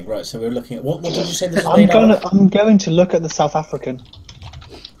changed my thing. Right, so we're looking at... What did you say this is made out of? I'm going to look at the South African.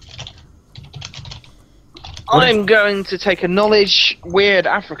 I'm going to take a knowledge weird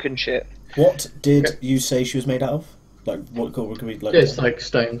African shit. What did you say she was made out of? Like, what could be like? It's like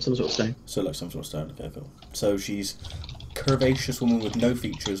stone, some sort of stone. So like some sort of stone. Okay, cool. So she's curvaceous woman with no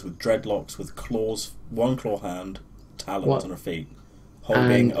features, with dreadlocks, with claws, one claw hand, talons on her feet,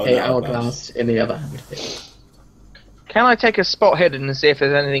 holding and an hourglass in the other hand. Can I take a spot hidden and see if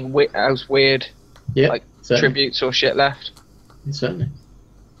there's anything else weird, Yeah, like certainly. tributes or shit left? Certainly.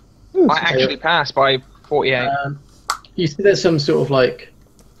 I actually passed by 48. You see there's some sort of like...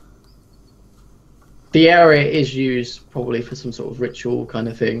 The area is used probably for some sort of ritual kind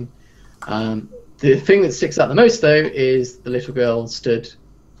of thing. The thing that sticks out the most, though, is the little girl stood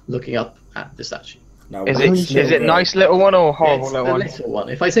looking up at the statue. Now, Is it nice little one or horrible It's little the one? little one.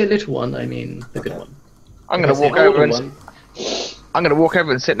 If I say little one, I mean the good one. I'm gonna If I say walk over older and one, I'm gonna walk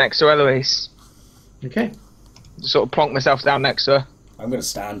over and sit next to Eloise. okay. Just sort of plonk myself down next to her. I'm going to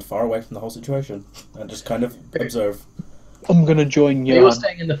stand far away from the whole situation and just kind of observe. I'm going to join You're Johan.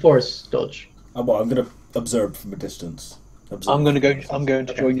 staying in the forest, Dodge. Well, I'm going to observe from a distance. Observe. I'm going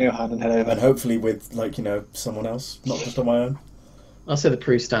to join Johan and head over. And hopefully with, like, you know, someone else, not just on my own. I'll say the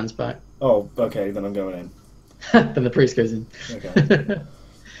priest stands back. Oh, okay, then I'm going in. Then the priest goes in. Okay.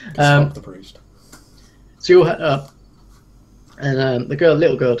 Fuck the priest. So you'll head up, and the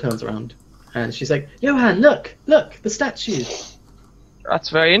little girl turns around, and she's like, "Johan, look, the statue." That's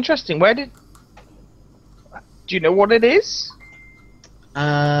very interesting. Do you know what it is?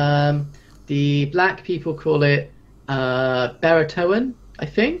 The black people call it Waratah, I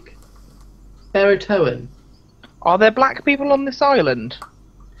think. Waratah. Are there black people on this island?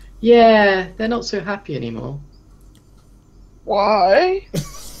 Yeah, they're not so happy anymore. Why?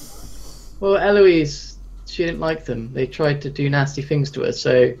 Well, Eloise, she didn't like them. They tried to do nasty things to her,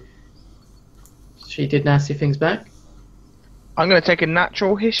 so she did nasty things back. I'm going to take a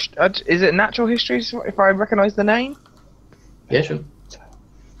natural history. Is it natural history if I recognise the name? Yeah, sure.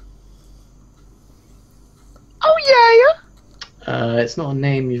 Oh yeah. It's not a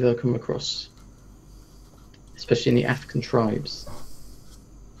name you've ever come across, especially in the African tribes.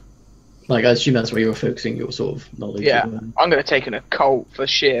 Like, I assume that's where you're focusing your sort of knowledge. Yeah, of, I'm going to take an occult for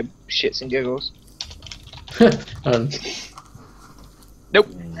sheer shits and giggles. Nope. Nope.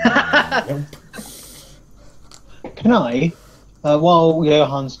 Can I, while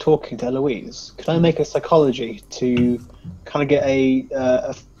Johan's talking to Eloise, can I make a psychology to kind of get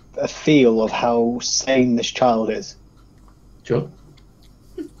a feel of how sane this child is? Sure.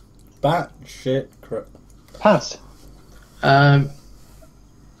 Bat shit crap. Pass.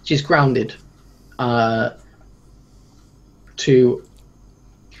 She's grounded.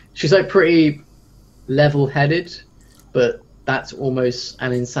 She's like pretty level-headed, but that's almost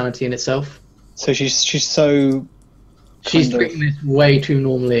an insanity in itself. So she's so. She's kind of- treating this way too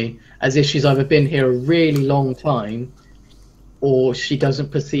normally, as if she's either been here a really long time, or she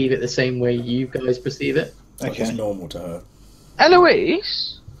doesn't perceive it the same way you guys perceive it. Like Okay. it's normal to her.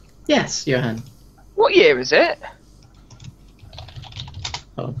 Eloise, Yes, Johan. what year is it?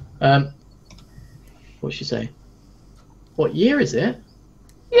 Oh, what'd she say? What year is it?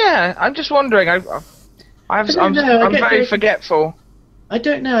 Yeah, I'm just wondering. I'm don't know, I get very very- forgetful. I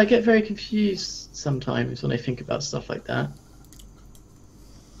don't know. I get very confused sometimes when I think about stuff like that.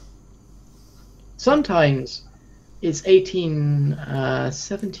 Sometimes it's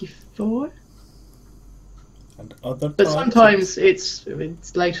 1874, And other but times sometimes it's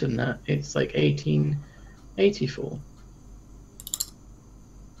later than that. It's like 1884.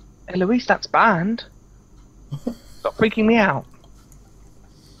 Eloise, that's banned. Stop freaking me out.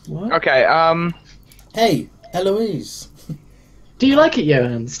 What? Okay, Hey, Eloise. Do you like it,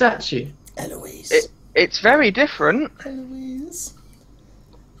 Johan? The statue. Eloise. it's very different. Eloise.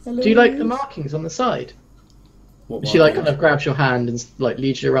 Do you like the markings on the side? What She like markings? kind of grabs your hand and like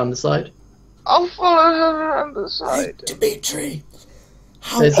leads you around the side. I'll follow her around the Hey, side. Dimitri.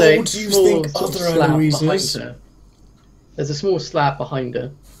 How There's a old do you small think sort of other slab Eloise behind is? her. There's a small slab behind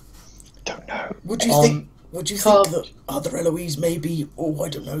her. Don't know. Would you On think? Would you carved- think that other Eloise may be, I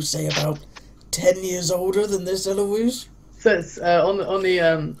don't know, say about 10 years older than this Eloise? So it's, on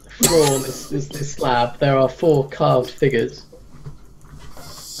the floor, this slab, there are 4 carved figures.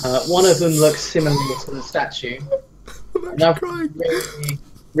 One of them looks similar to the statue. I'm actually Another crying. really,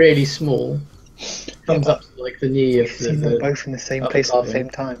 really small. Comes up to like the knee of Seen them the both in the same of the place at the carving. same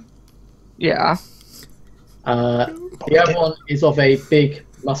time. Yeah. The other one is of a big,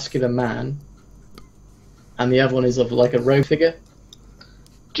 muscular man, and the other one is of like a rogue figure.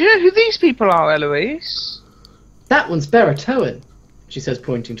 Do you know who these people are, Eloise? That one's Baratoan, she says,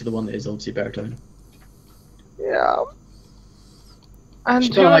 pointing to the one that is obviously Baratoan. Yeah. And She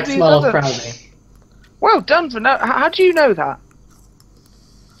who kind of are like these smiles other... proudly. Well done for no. How do you know that?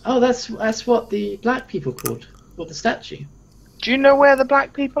 Oh, that's what the black people called the statue. Do you know where the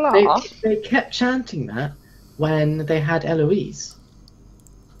black people are? They kept chanting that when they had Eloise.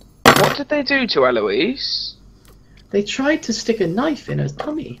 What did they do to Eloise? They tried to stick a knife in her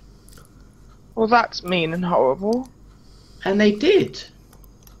tummy, Well, that's mean and horrible. and they did.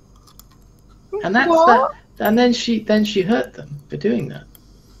 And that's What? that. And then she hurt them for doing that.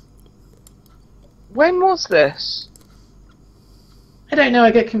 When was this? I don't know.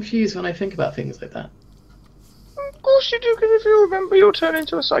 I get confused when I think about things like that. Of course you do, because if you remember, you'll turn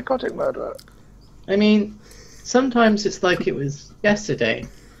into a psychotic murderer. I mean, sometimes it's like it was yesterday,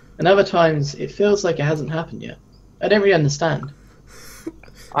 and other times it feels like it hasn't happened yet. I don't really understand.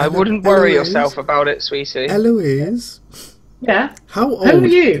 I wouldn't worry Eloise? yourself about it, sweetie. Eloise? Yeah. How old? Who are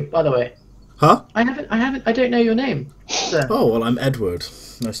you, by the way? Huh? I don't know your name. Sir. Oh, well, I'm Edward.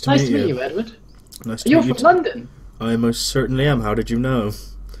 Nice to Nice meet to meet you. you, Edward. Nice to You're meet you from too. London. I most certainly am. How did you know?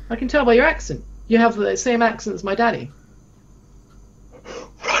 I can tell by your accent. You have the same accent as my daddy.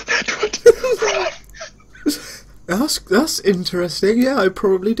 Run, Edward! Run! That's interesting. Yeah, I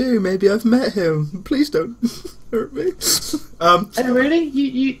probably do. Maybe I've met him. Please don't hurt me. Oh, really?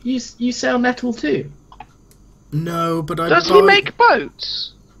 You sell metal too? No, but I Does buy... he make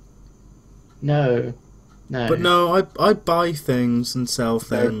boats? No. No. But no, I buy things and sell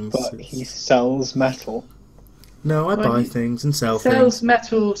things. But he sells metal. No, I Well, buy he things and sell sells things.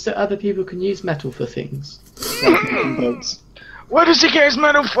 metal so other people can use metal for things. Like making boats. Where does he get his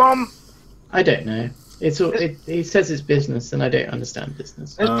metal from? I don't know. He says it's business, and I don't understand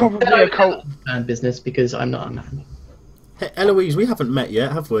business. It's Um, probably I a don't cult. understand business because I'm not a man. Hey, Eloise, we haven't met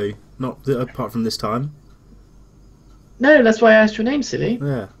yet, have we? Not apart from this time. No, that's why I asked your name, silly.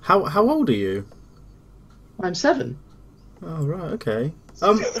 Yeah. How old are you? I'm 7. Oh right, okay.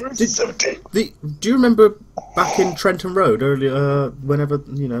 Do you remember back in Trenton Road earlier? Whenever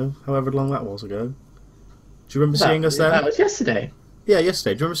however long that was ago. Do you remember seeing us That then? was yesterday. Yeah,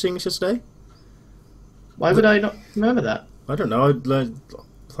 yesterday. Do you remember seeing us yesterday? Why would I not remember that? I don't know.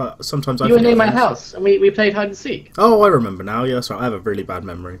 Sometimes I. You were near forget my things. house, and we played hide and seek. Oh, I remember now. Yeah, sorry. I have a really bad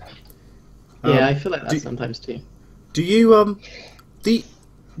memory. Yeah, I feel like that do- sometimes too. Do you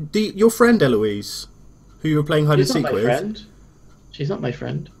your friend Eloise, who you were playing hide She's and not seek my with? friend. She's not my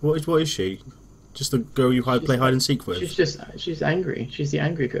friend. What is she? Just the girl you play hide and seek with? She's angry. She's the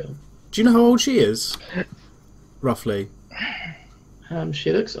angry girl. Do you know how old she is? Roughly.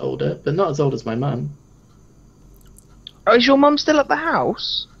 She looks older, but not as old as my mum. Oh, is your mum still at the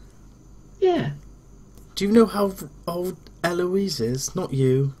house? Yeah. Do you know how old Eloise is? Not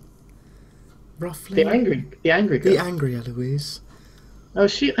you. Roughly. The angry girl. The angry Eloise. I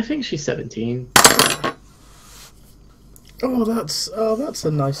think she's 17. Oh, that's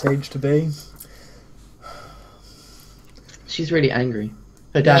a nice age to be. She's really angry.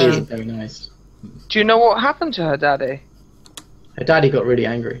 Her daddy Yeah. isn't very nice. Do you know what happened to her daddy? Her daddy got really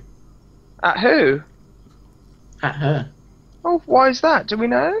angry At who? at her. Oh, why is that? Do we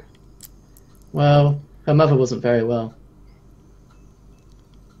know? Well, her mother wasn't very well.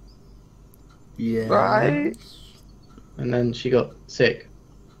 Yeah. Right. And then she got sick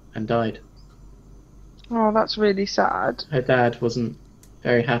and died. Oh, that's really sad. Her dad wasn't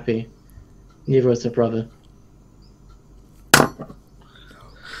very happy. Neither was her brother.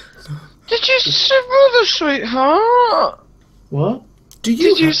 Did you say brother, sweetheart? What? Do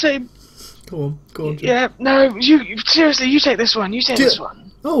you? Did you say? Go on. Yeah. No. You seriously. You take this one. You take this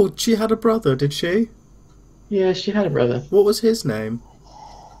one. Oh, she had a brother, did she? Yeah, she had a brother. What was his name?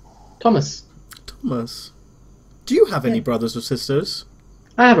 Thomas. Thomas. Do you have any Yeah. brothers or sisters?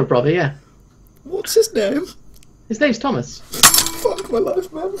 I have a brother, yeah. What's his name? His name's Thomas. Fuck my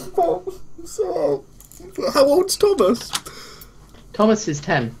life, man. So, how old's Thomas? Thomas is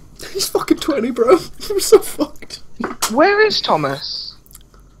 10. He's fucking 20, bro. I'm so fucked. Where is Thomas?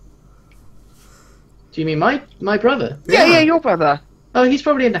 Do you mean my brother? Yeah, your brother. Oh, he's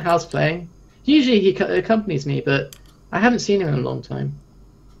probably in the house playing. Usually he accompanies me, but I haven't seen him in a long time.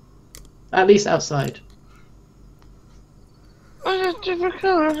 At least outside. I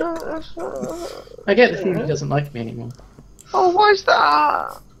get the feeling he doesn't like me anymore. Oh, why is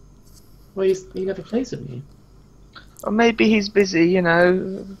that? Well, he never plays with me. Or maybe he's busy, you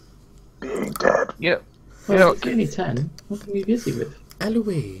know. Being dead. Yeah. Well, You know, he's only 10. What can you be busy with?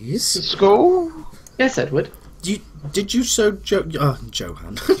 Eloise, school? Yes, Edward. did you show Johan?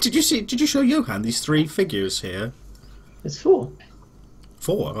 Did you show Johan these 3 figures here? There's 4.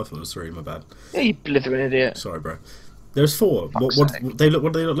 4? I thought it was 3. My bad. Yeah, you blithering idiot. Sorry, bro. There's 4. What sake. they look?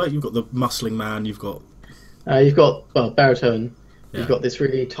 What do they look like? You've got the muscling man. You've got You've got, baritone. Yeah. You've got this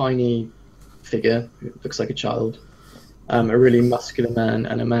really tiny figure who looks like a child. A really muscular man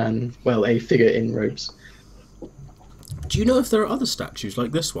and a figure in robes. Do you know if there are other statues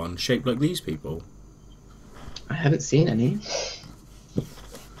like this one, shaped like these people? I haven't seen any.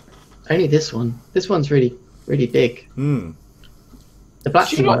 Only this one. This one's really, really big. Hmm. The black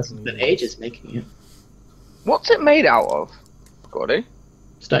Do you one not- has been ages making it. What's it made out of, Gordy?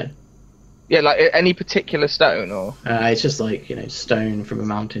 Stone. Yeah, like any particular stone, or? It's just like, stone from a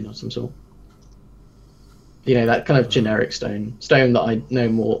mountain or some sort. That kind of generic stone. Stone that I know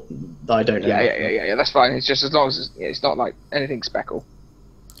more, that I don't know. Yeah, that's fine. It's just as long as it's not like anything speckle.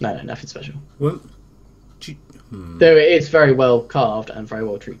 No, nothing special. Well, Though it is very well carved and very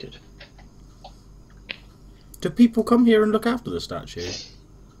well treated. do people come here and look after the statue?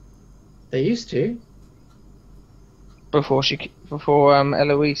 They used to. Before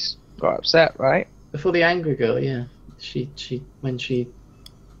Eloise got upset, right? Before the angry girl, yeah. When she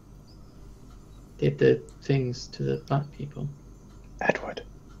did the things to the black people. Edward,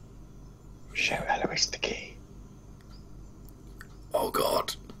 show Eloise the key. Oh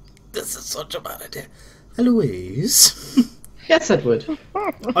God, this is such a bad idea. Eloise. Yes, Edward.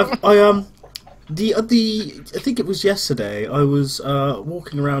 I think it was yesterday. I was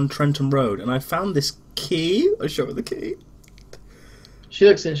walking around Trenton Road and I found this key. I show her the key. She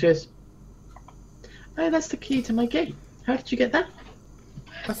looks in and she goes, "Oh, that's the key to my gate. How did you get that?"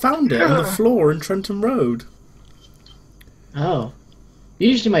 I found it on the floor in Trenton Road. Oh.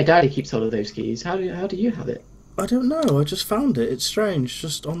 Usually my daddy keeps hold of those keys. How do you have it? I don't know. I just found it. It's strange.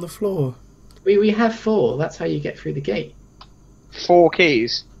 Just on the floor. We have 4. That's how you get through the gate. 4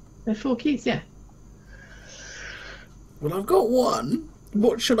 keys. There are 4 keys, yeah. Well, I've got one.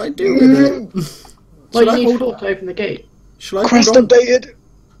 What should I do with it? Well, Should you I need hold? 4 to open the gate. Should I Crest hold on? updated.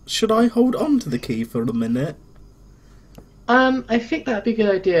 Should I hold on to the key for a minute? I think that'd be a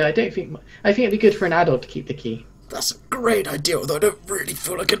good idea. I think it'd be good for an adult to keep the key. That's a great idea, although I don't really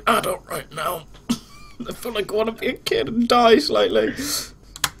feel like an adult right now. I feel like I want to be a kid and die slightly.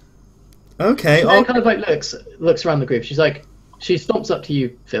 Okay, She then kind of like looks around the group. She stomps up to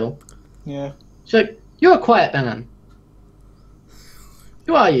you, Phil. Yeah. She's like, "You're a quiet man.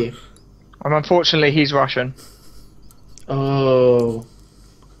 Who are you?" And unfortunately, he's Russian. Oh.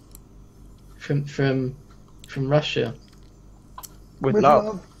 From Russia. With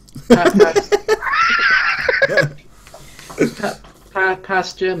love.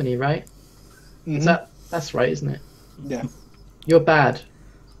 Past Germany, right? Mhm. That's right, isn't it? Yeah. You're bad.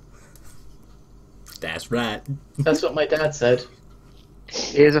 that's right. That's what my dad said.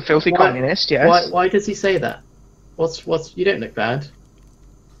 He is a filthy Why- communist, yes. Why does he say that? What's you don't look bad.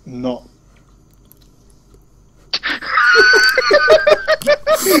 Not.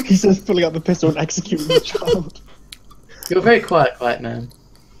 He says, pulling out the pistol and executing the child. You're a very quiet man.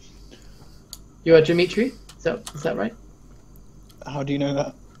 You are Dimitri? Is that right? How do you know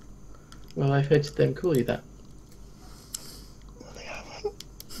that? Well, I've heard them call you that. They haven't.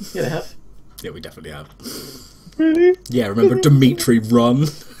 Yeah, they have. Yeah, we definitely have. Really? Yeah, remember Dimitri Run?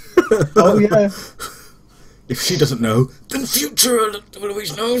 Oh yeah. If she doesn't know, then future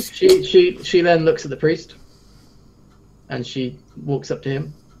Louise knows. She then looks at the priest, and she walks up to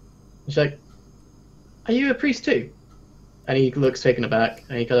him. She's like, "Are you a priest too?" And he looks taken aback,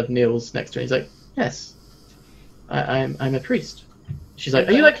 and he kind of kneels next to her. He's like, "Yes, I'm a priest." She's like,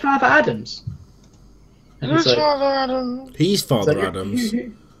 "Are you like Father Adams?" And he's like, He's Father like, Adams. No,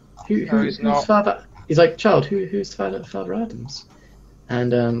 he's who's not. Father? He's like, "Child, who's Father Adams?"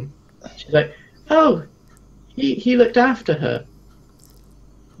 And she's like, "Oh, he looked after her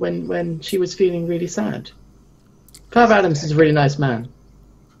when she was feeling really sad. Father Adams is a really nice man."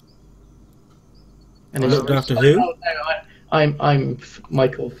 And He he's looked like, after who? "Oh, no, I'm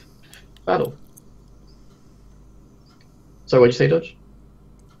Michael Battle." So what'd you say, Dodge?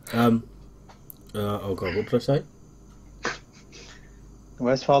 Oh god, what did I say?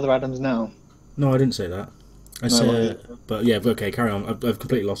 Where's Father Adams now? No, I didn't say that. I No, said, but yeah, okay, carry on. I've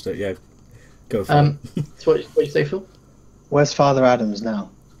completely lost it. Yeah, go for it. So what'd you say, Phil? Where's Father Adams now?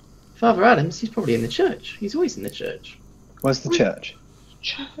 Father Adams, he's probably in the church. He's always in the church. Where's the church?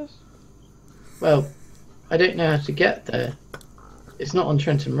 Well, I don't know how to get there. It's not on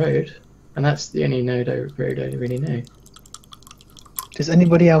Trenton Road. And that's the only road I really know. Does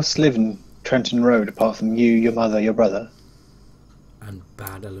anybody else live in Trenton Road apart from you, your mother, your brother? And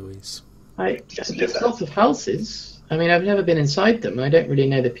bad Eloise. There's lots of houses. I mean, I've never been inside them. I don't really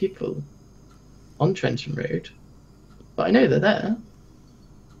know the people on Trenton Road. But I know they're there.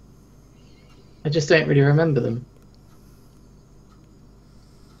 I just don't really remember them.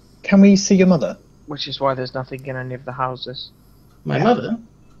 Can we see your mother? Which is why there's nothing in any of the houses. My mother?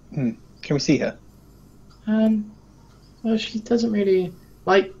 Can we see her? Well, she doesn't really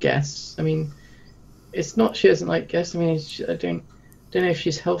like guests. I mean, it's not she doesn't like guests. I mean, I don't know if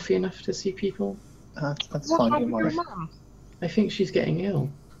she's healthy enough to see people. That's What's fine, wrong don't with worry. your mum? I think she's getting ill.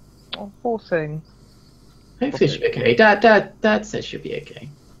 Oh, poor thing. Hopefully she'll be okay. Dad says she'll be okay.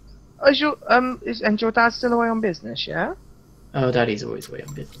 Is your and your dad still away on business? Yeah. Oh, Daddy's always away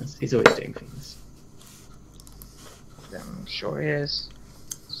on business. He's always doing things. Yeah, I'm sure he is.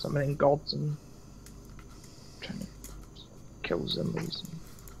 Summoning gods and trying to kill zombies.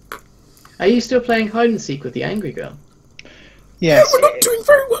 Are you still playing hide and seek with the angry girl? Yes. We're not doing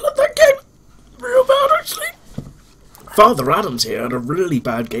very well at that game. Real bad, actually. Father Adams here had a really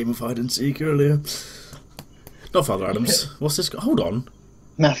bad game of hide and seek earlier. Not Father Adams. What's this? Hold on.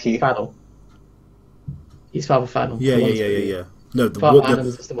 Matthew. Faddle. He's Father Faddle. Yeah. No, Father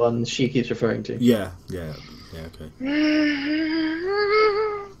Adams is the one she keeps referring to. Yeah, okay.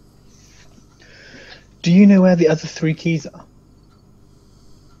 Do you know where the other 3 keys are?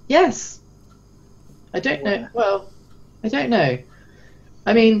 Yes. I don't know. Well, I don't know.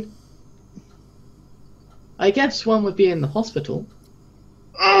 I mean, I guess one would be in the hospital.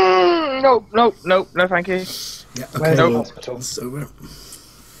 No, thank you. Yeah, Where's okay. the hospital? So,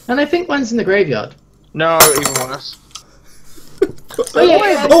 And I think one's in the graveyard. No, even worse. Oh,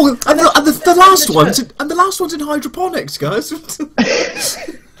 yeah. and the last one's in hydroponics, guys.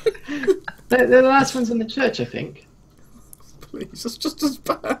 The last one's in the church, I think. Please, it's just as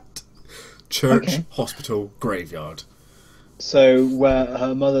bad. Church, Okay. hospital, graveyard. So where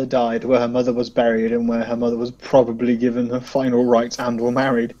her mother died, where her mother was buried, and where her mother was probably given her final rites and or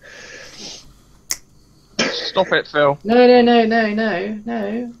married. Stop it, Phil. No.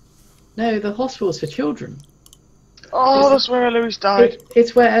 No, the hospital's for children. Oh, that's where Eloise died.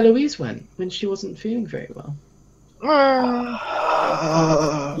 It's where Eloise went when she wasn't feeling very well.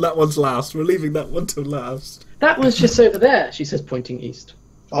 That one's last. We're leaving that one till last. That was just over there, she says, pointing east.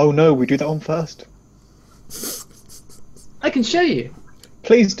 Oh no, we do that one first. I can show you.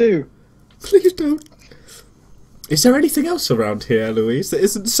 Please do. Please don't. Is there anything else around here, Louise, that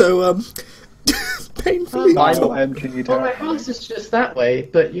isn't so painfully? Oh, Final empty Well, my house is just that way,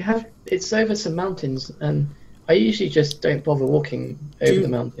 but it's over some mountains, and I usually just don't bother walking over the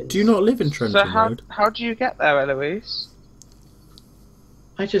mountains. Do you not live in So Trenton Road? how do you get there, Eloise?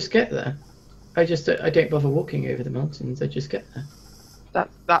 I just get there. I don't bother walking over the mountains. I just get there.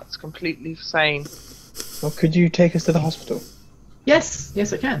 That's completely sane. Well, could you take us to the hospital? Yes,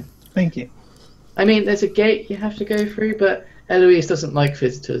 I can. Thank you. I mean, there's a gate you have to go through, but Eloise doesn't like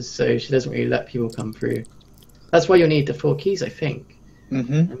visitors, so she doesn't really let people come through. That's why you'll need the 4 keys, I think.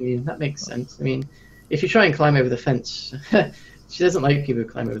 Mm-hmm. I mean, that makes sense. I mean, if you try and climb over the fence, she doesn't like people who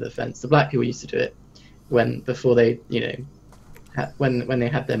climb over the fence. The black people used to do it before they, when they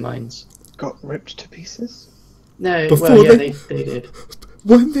had their minds. Got ripped to pieces? No, Before they did.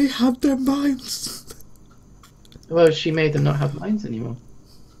 When they had their minds. Well, she made them not have minds anymore.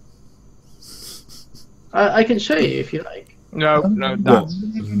 I can show you if you like. No, that's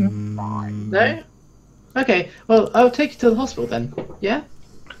No? Okay, well, I'll take you to the hospital then. Yeah?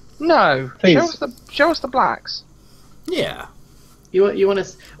 no. Please. Show us the blacks. Yeah. You want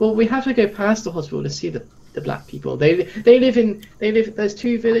us? Well, we have to go past the hospital to see the black people. They live. There's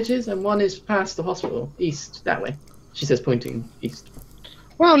 2 villages, and one is past the hospital, east that way. She says, pointing east.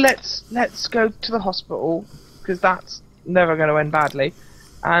 Well, let's go to the hospital because that's never going to end badly.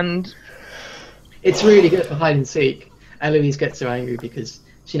 And It's really good for hide and seek. Eloise gets so angry because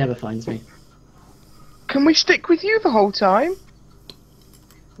she never finds me. can we stick with you the whole time?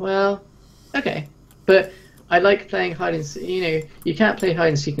 Well, okay, but I like playing hide and seek. You can't play hide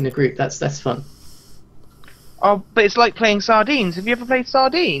and seek in a group. That's fun. Oh, but it's like playing sardines. Have you ever played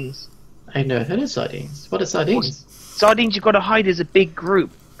sardines? I've never heard of sardines. What are sardines? Sardines, you've got to hide as a big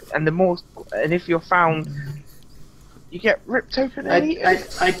group, and if you're found, you get ripped open and eaten.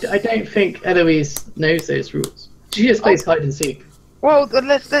 I don't think Eloise knows those rules. She just plays hide and seek. Well, then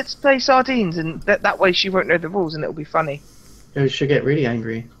let's play sardines, and that way she won't know the rules, and it'll be funny. Oh, she'll get really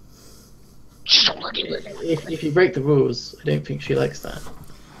angry. If you break the rules, I don't think she likes that.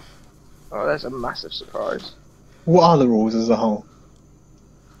 Oh, that's a massive surprise. What are the rules as a whole?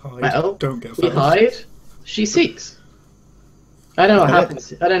 Hide. Well, Don't get we found. hide. She seeks. I don't know what Okay.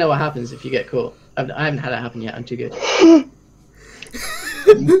 happens. I don't know what happens if you get caught. I haven't had it happen yet. I'm too good.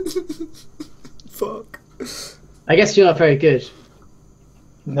 Fuck. I guess you're not very good.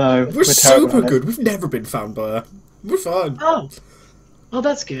 No, We're terrible super at it. good. We've never been found by her. We're fine. Oh,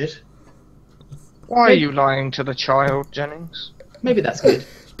 that's good. Why are you lying to the child, Jennings? Maybe that's good.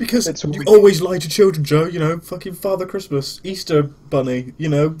 Because It's you weird. always lie to children, Joe. You know, fucking Father Christmas, Easter Bunny. You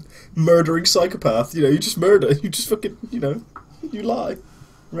know, murdering psychopath. You know, you just murder. You just fucking. You know, you lie,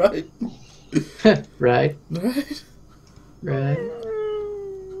 right? Right. Right. Right.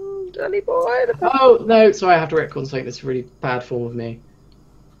 Danny boy. Oh no! Sorry, I have to record something that's really bad form of me.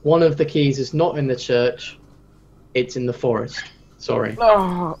 One of the keys is not in the church. It's in the forest. Sorry.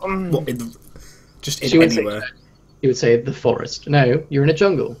 Oh, What in the? Just She in would say anywhere. church. You would say the forest. No, you're in a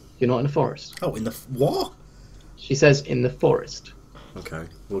jungle. You're not in a forest. Oh, in the what? She says in the forest, Okay,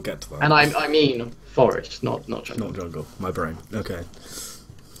 we'll get to that. and I mean forest, not jungle. Not jungle. My brain. Okay.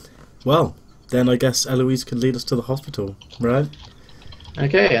 Well, then I guess Eloise can lead us to the hospital, right?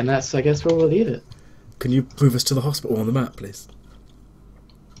 Okay, and that's I guess where we'll leave it. Can you move us to the hospital on the map, please?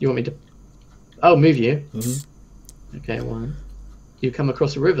 You want me to? Oh, move you. Mhm. Okay, one. You come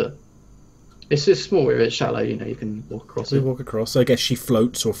across a river. It's just small river. It's shallow. You know, you can walk across We it. walk across. I guess she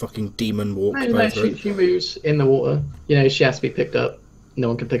floats or fucking demon walks No, over it. she moves in the water. You know, she has to be picked up. No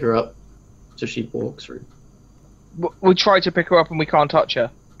one can pick her up, so she walks through. we tried to pick her up and we can't touch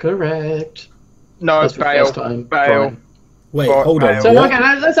her. Correct. No, That's the bail. first time. Bail. Fine. Wait, Right, hold on. right. So what?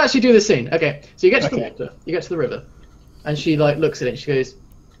 okay, let's actually do the scene. Okay, so you get to the Okay. water, you get to the river, and she like looks at it. And she goes,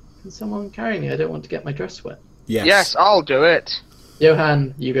 "Can someone carry me? I don't want to get my dress wet." Yes, I'll do it.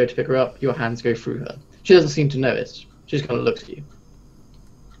 Johan, you go to pick her up. Your hands go through her. She doesn't seem to notice. She just kind of looks at you.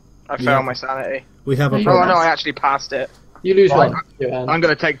 I Yeah. failed my sanity. We have a You Oh problem. no, I actually passed it. You lose Right. one, Johan. I'm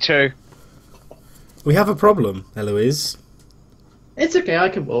gonna take 2. We have a problem, Eloise. It's okay. I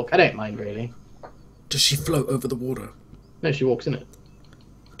can walk. I don't mind really. Does she float over the water? No, she walks in it.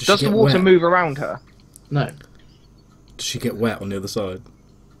 Does she the get water wet? move around her? No, Does she get wet on the other side?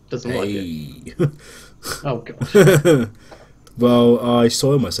 doesn't like it. Hey. Oh god. Well, I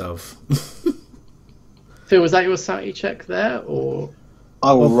soil myself. Phil, was that your sanity check there, or?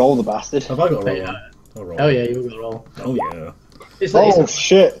 I will roll the bastard. Have I got a roll? Yeah. I'll roll. Oh yeah, you got a roll. Oh yeah. It's like, Oh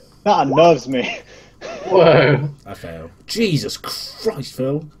shit! That unnerves me. whoa. I fail. Jesus Christ,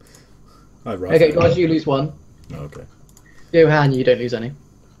 Phil. I roll. Okay, guys, you lose one. Okay. Johan, you don't lose any.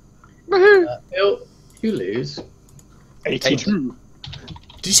 Woohoo! Phil, you lose 82.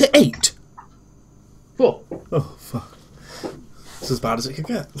 Did you say 8? 4. Oh fuck. It's as bad as it could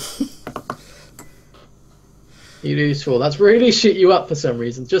get. You lose 4. That's really shit you up for some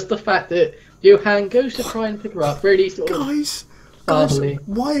reason. Just the fact that Johan goes to try and pick her up, really sort of Guys, fatherly.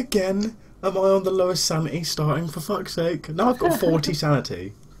 why again am I on the lowest sanity starting, for fuck's sake? Now I've got 40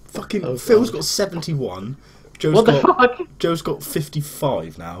 sanity. Fucking Oh, Phil's God. got 71. What the fuck? Joe's got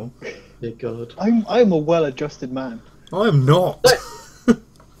 55 now. Dear God. I'm a well-adjusted man. I am not.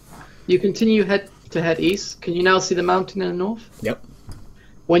 You continue head to head east. Can you now see the mountain in the north? Yep.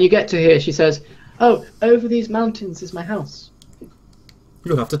 When you get to here, she says, "Oh, over these mountains is my house."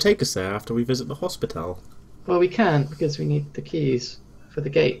 You'll have to take us there after we visit the hospital. Well, we can't because we need the keys for the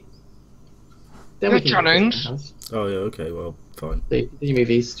gate. Then Yeah, we can go to Jennings. my house. Oh yeah, okay, well, fine. So you move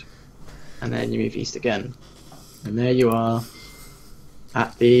east, and then you move east again, and there you are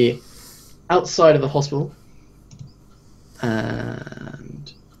at the outside of the hospital.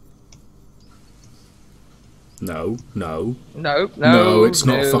 And No. No, No, it's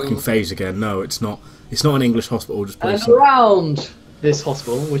not a no. fucking phase again. No, it's not. It's not an English hospital. Just and place it. around this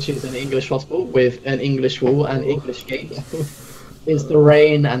hospital, which is an English hospital with an English wall and English gate, is the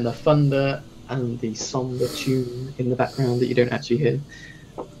rain and the thunder and the somber tune in the background that you don't actually hear.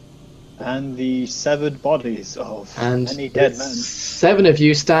 And the severed bodies of And many dead men. 7 of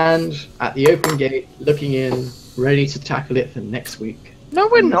you stand at the open gate, looking in, ready to tackle it for next week. No,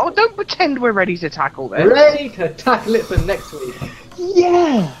 we're not. Don't pretend we're ready to tackle this. Ready to tackle it for next week.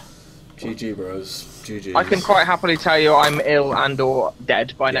 Yeah! GG, bros. GG. I can quite happily tell you I'm ill and/or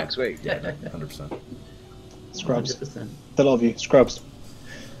dead by next week. Yeah, 100%. Scrubs. 100%. I love you. Scrubs.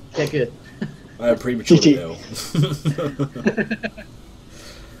 Yeah, good. I am prematurely GG. ill.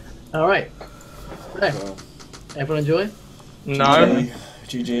 All right. So, Well, everyone enjoy? No.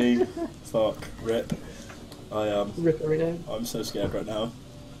 GG. Fuck. Rip. Ripperino. I'm so scared right now.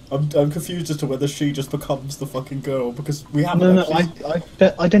 I'm confused as to whether she just becomes the fucking girl because we haven't. No,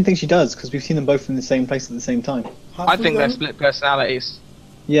 actually... I don't think she does, because we've seen them both in the same place at the same time. Have I we think they're though? split personalities.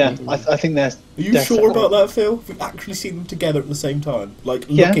 Yeah, I think they're. Are you sure about that, Phil? We've actually seen them together at the same time, like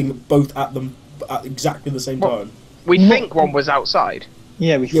looking both at them at exactly the same time. We think one was outside.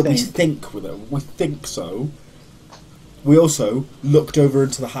 Yeah, we think. We think with them. We think so. We also looked over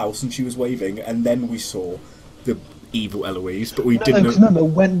into the house and she was waving, and then we saw the evil Eloise, but we didn't. Because remember,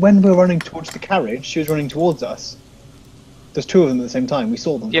 when we were running towards the carriage, she was running towards us. There's two of them at the same time. We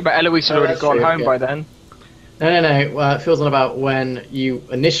saw them. Yeah, but Eloise had already gone home by then. No. Well, it feels on about when you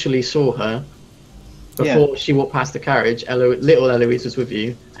initially saw her. Before she walked past the carriage, little Eloise was with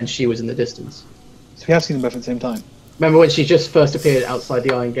you, and she was in the distance. So we have seen them both at the same time. Remember when she just first appeared outside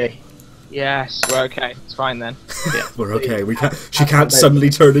the Iron Gate? Yes, we're okay. It's fine then. Yeah, we're okay. She can't suddenly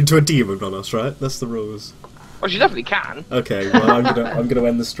turn into a demon on us, right? That's the rules. Well, she definitely can. Okay, well I'm gonna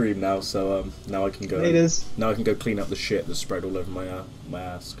end the stream now, so now I can go. Now I can go clean up the shit that's spread all over my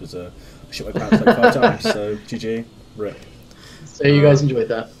ass because I shit my pants like 5 times. So GG, rip. So you guys enjoyed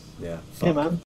that? Yeah. Yeah, man.